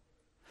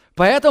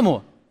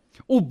 Поэтому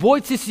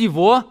убойтесь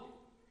Его,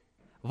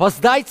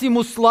 воздайте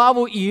Ему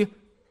славу и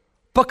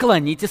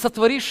поклонитесь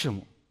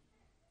сотворившему.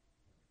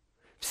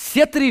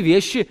 Все три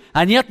вещи,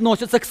 они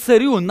относятся к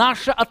царю,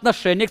 наше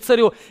отношение к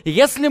царю. И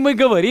если мы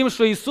говорим,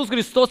 что Иисус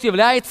Христос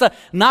является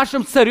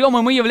нашим царем,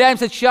 и мы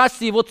являемся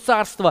частью Его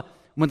царства,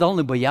 мы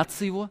должны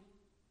бояться Его,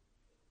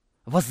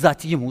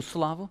 воздать Ему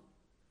славу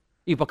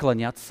и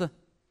поклоняться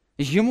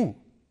Ему.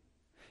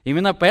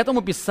 Именно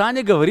поэтому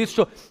Писание говорит,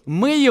 что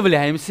мы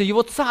являемся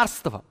Его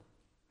царством.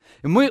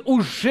 Мы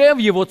уже в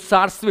Его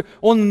царстве,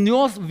 Он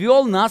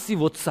ввел нас в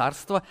Его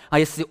царство, а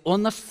если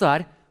Он наш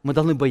царь, мы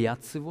должны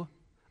бояться Его,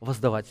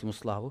 воздавать Ему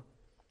славу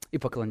и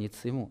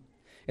поклониться Ему.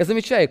 Я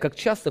замечаю, как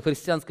часто в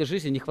христианской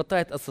жизни не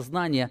хватает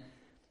осознания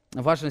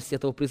важности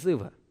этого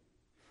призыва.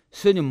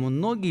 Сегодня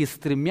многие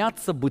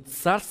стремятся быть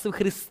царством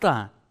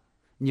Христа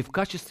не в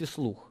качестве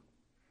слуг,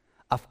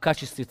 а в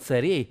качестве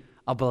царей,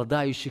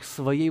 обладающих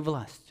своей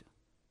властью.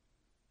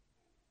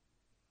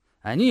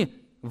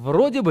 Они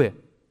вроде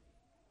бы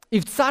и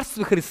в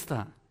царстве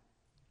Христа,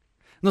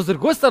 но с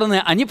другой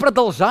стороны, они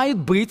продолжают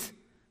быть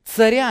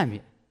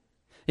царями.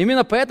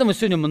 Именно поэтому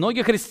сегодня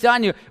многие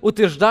христиане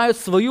утверждают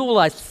свою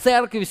власть в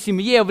церкви, в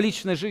семье, в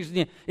личной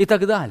жизни и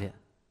так далее.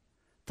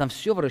 Там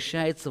все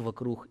вращается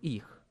вокруг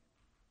их.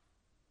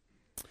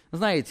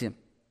 Знаете,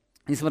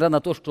 несмотря на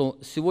то, что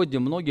сегодня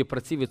многие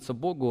противятся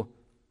Богу,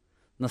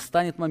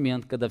 настанет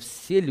момент, когда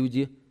все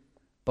люди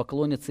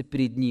поклонятся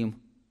перед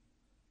Ним,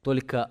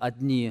 только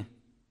одни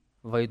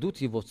войдут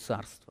в Его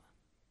царство,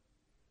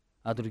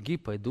 а другие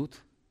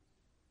пойдут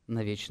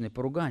на вечное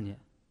поругание.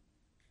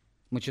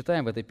 Мы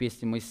читаем в этой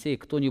песне Моисея: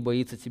 «Кто не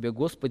боится Тебя,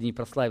 Господи, не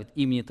прославит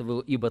имени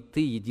Твоего, ибо Ты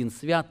един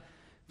свят,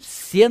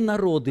 все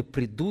народы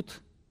придут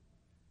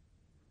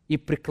и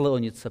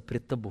преклонятся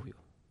пред Тобою,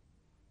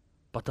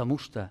 потому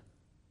что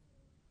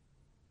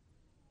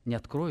не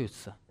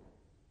откроются,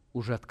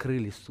 уже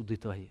открылись суды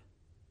Твои.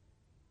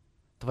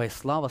 Твоя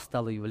слава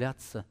стала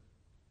являться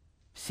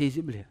всей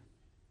земле.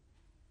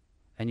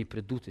 Они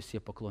придут и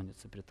все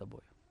поклонятся пред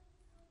Тобою».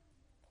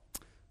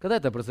 Когда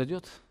это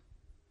произойдет,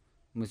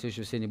 мы все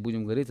еще не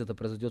будем говорить, это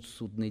произойдет в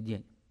судный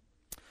день.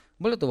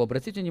 Более того,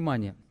 обратите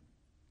внимание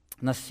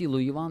на силу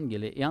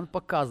Евангелия. Иоанн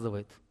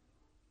показывает,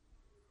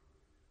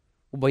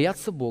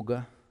 убояться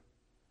Бога,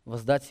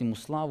 воздать Ему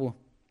славу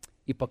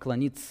и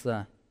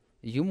поклониться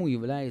Ему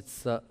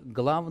является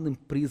главным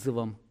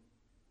призывом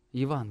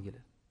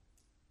Евангелия.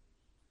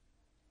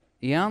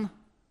 Иоанн,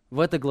 в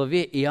этой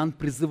главе Иоанн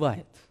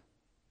призывает.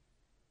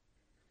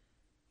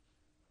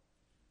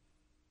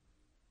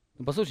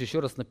 Послушайте еще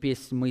раз на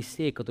песнь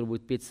Моисея, которую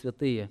будет петь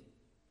святые.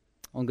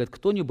 Он говорит: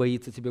 «Кто не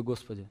боится Тебя,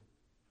 Господи,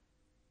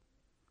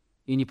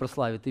 и не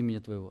прославит имени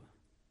Твоего?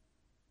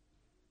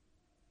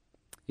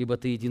 Ибо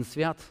Ты един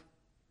свят,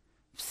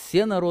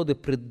 все народы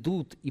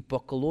придут и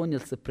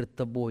поклонятся пред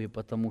Тобою,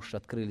 потому что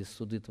открылись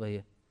суды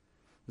Твои».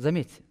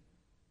 Заметьте,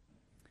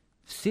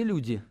 все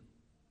люди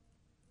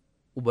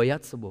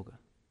убоятся Бога.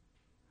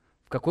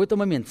 В какой-то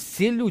момент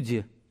все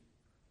люди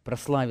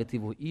прославят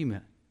Его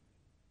имя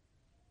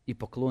и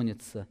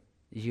поклонятся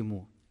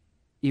Ему.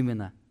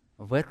 Именно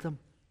в этом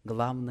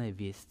главная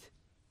весть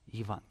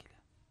Евангелия.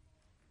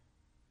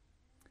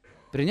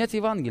 Принять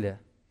Евангелие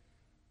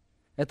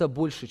 – это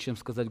больше, чем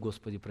сказать: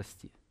 «Господи,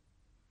 прости».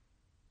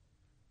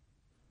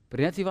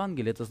 Принять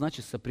Евангелие – это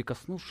значит,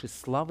 соприкоснувшись с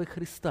славой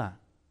Христа,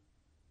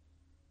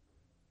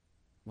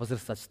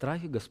 возрастать в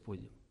страхе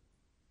Господнем,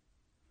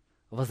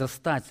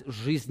 возрастать в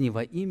жизни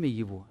во имя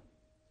Его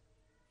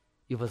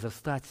и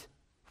возрастать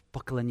в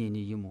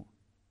поклонении Ему.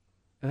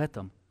 В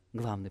этом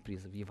главный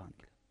призыв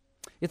Евангелия.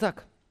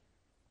 Итак,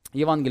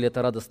 Евангелие –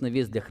 это радостная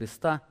весть для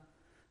Христа,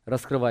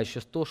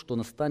 раскрывающая то, что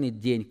настанет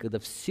день, когда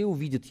все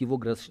увидят Его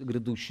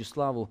грядущую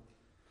славу,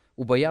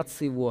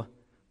 убоятся Его,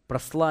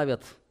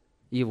 прославят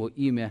Его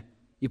имя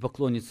и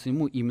поклонятся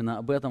Ему. Именно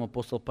об этом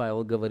апостол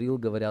Павел говорил,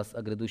 говоря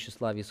о грядущей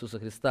славе Иисуса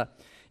Христа.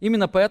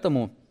 Именно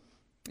поэтому,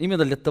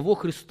 именно для того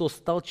Христос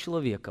стал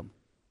человеком,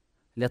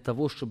 для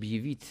того, чтобы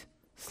явить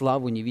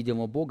славу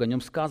невидимого Бога. О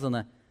Нем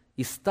сказано: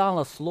 «И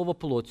стало Слово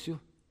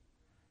плотью,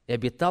 и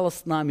обитало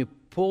с нами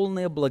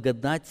полное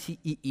благодати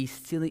и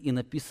истины». И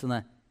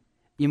написано: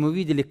 «И мы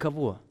видели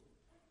кого?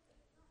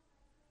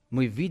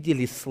 Мы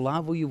видели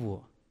славу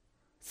Его,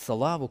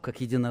 славу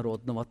как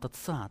единородного от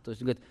Отца». То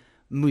есть, говорит,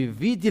 мы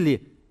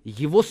видели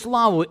Его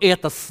славу. И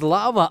эта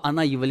слава,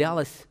 она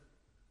являлась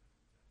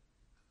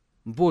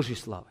Божьей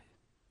славой.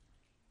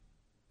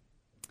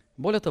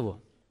 Более того,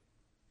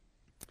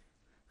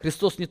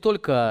 Христос не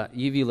только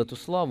явил эту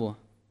славу,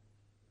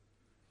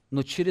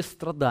 но через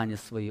страдания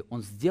свои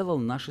Он сделал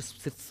наши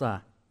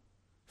сердца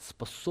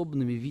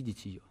способными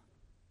видеть ее.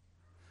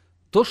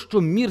 То,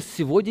 что мир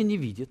сегодня не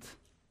видит,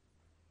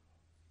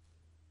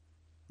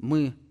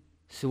 мы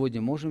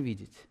сегодня можем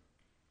видеть,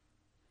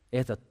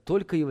 это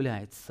только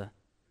является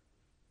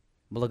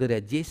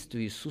благодаря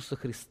действию Иисуса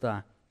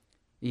Христа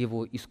и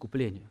Его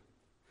искуплению.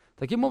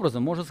 Таким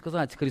образом, можно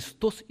сказать,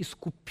 Христос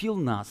искупил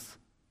нас,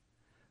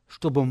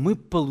 чтобы мы,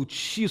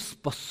 получив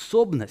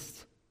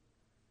способность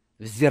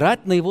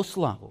взирать на Его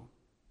славу,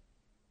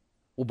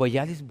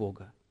 убоялись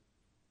Бога,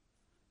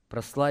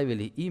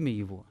 прославили имя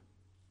Его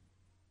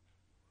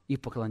и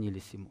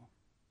поклонились Ему.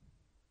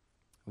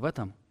 В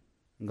этом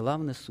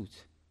главная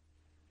суть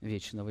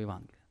Вечного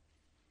Евангелия.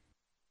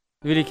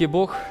 Великий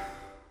Бог,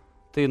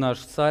 Ты наш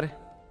Царь,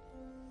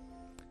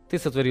 Ты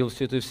сотворил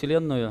всю эту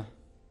вселенную,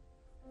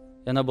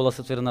 и она была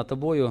сотворена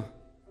Тобою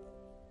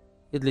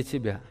и для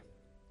Тебя.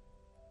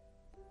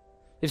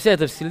 И вся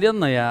эта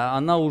вселенная,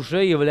 она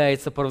уже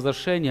является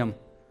провозглашением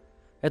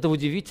этого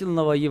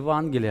удивительного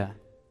Евангелия,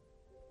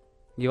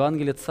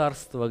 Евангелия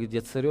Царства,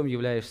 где царем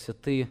являешься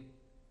Ты,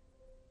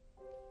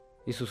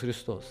 Иисус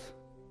Христос.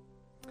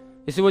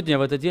 И сегодня,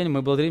 в этот день,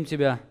 мы благодарим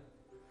Тебя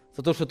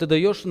за то, что Ты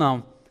даешь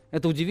нам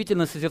это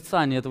удивительное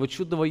созерцание этого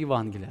чудного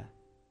Евангелия.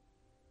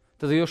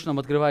 Ты даешь нам,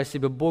 открывая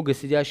себе Бога,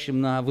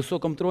 сидящим на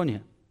высоком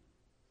троне.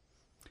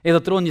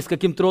 Этот трон ни с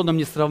каким троном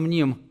не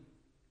сравним.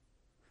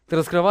 Ты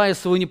раскрываешь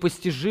свою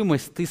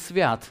непостижимость, Ты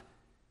свят,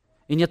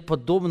 и нет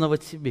подобного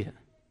Тебе.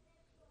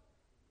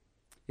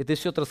 И Ты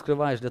все это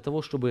раскрываешь для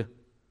того, чтобы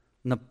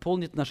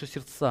наполнить наши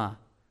сердца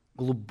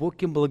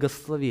глубоким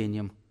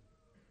благословением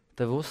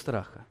Твоего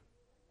страха.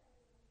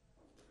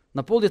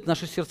 Наполнить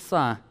наши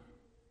сердца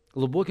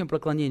глубоким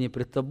преклонением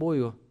пред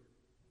Тобою,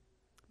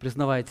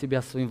 признавая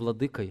Тебя своим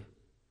владыкой,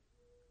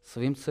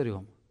 своим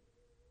царем.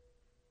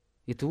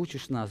 И Ты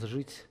учишь нас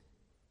жить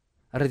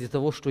ради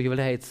того, что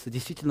является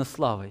действительно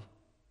славой,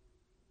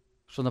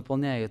 что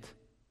наполняет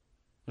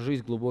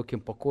жизнь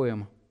глубоким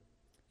покоем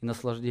и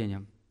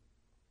наслаждением.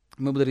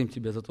 Мы благодарим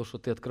Тебя за то, что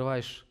Ты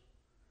открываешь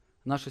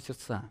наши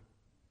сердца.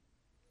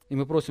 И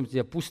мы просим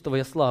Тебя, пусть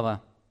Твоя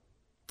слава,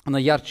 она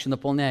ярче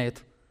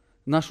наполняет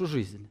нашу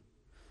жизнь.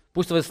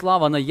 Пусть Твоя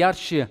слава, она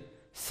ярче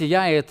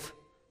сияет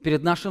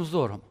перед нашим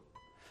взором.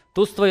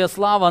 Пусть Твоя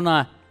слава,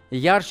 она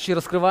ярче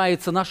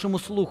раскрывается нашему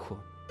слуху.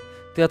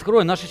 Ты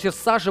открой наши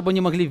сердца, чтобы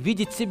они могли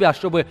видеть Тебя,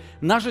 чтобы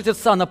наши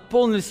сердца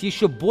наполнились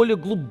еще более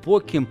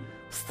глубоким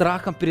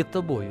страхом перед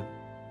Тобою,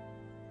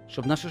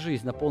 чтобы наша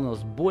жизнь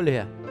наполнилась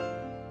более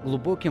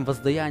глубоким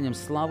воздаянием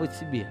славы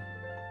Тебе.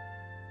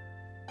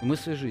 И мы в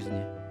своей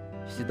жизни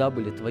всегда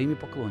были Твоими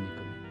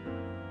поклонниками,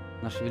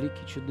 наш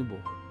великий чудный Бог.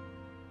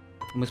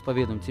 Мы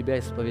исповедуем Тебя и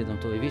исповедуем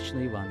Твое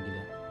вечное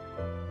Евангелие.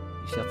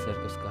 И вся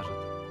церковь скажет: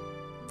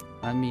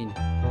 Аминь.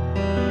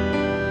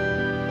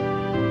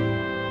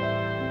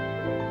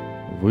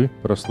 Вы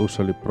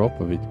прослушали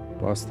проповедь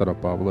пастора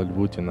Павла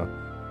Львутина.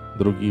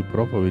 Другие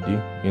проповеди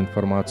и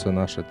информацию о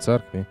нашей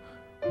церкви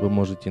вы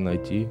можете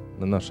найти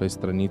на нашей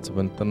странице в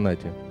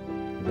интернете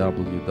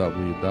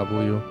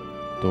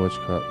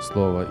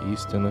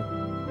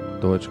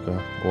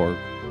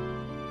www.slovoistины.org.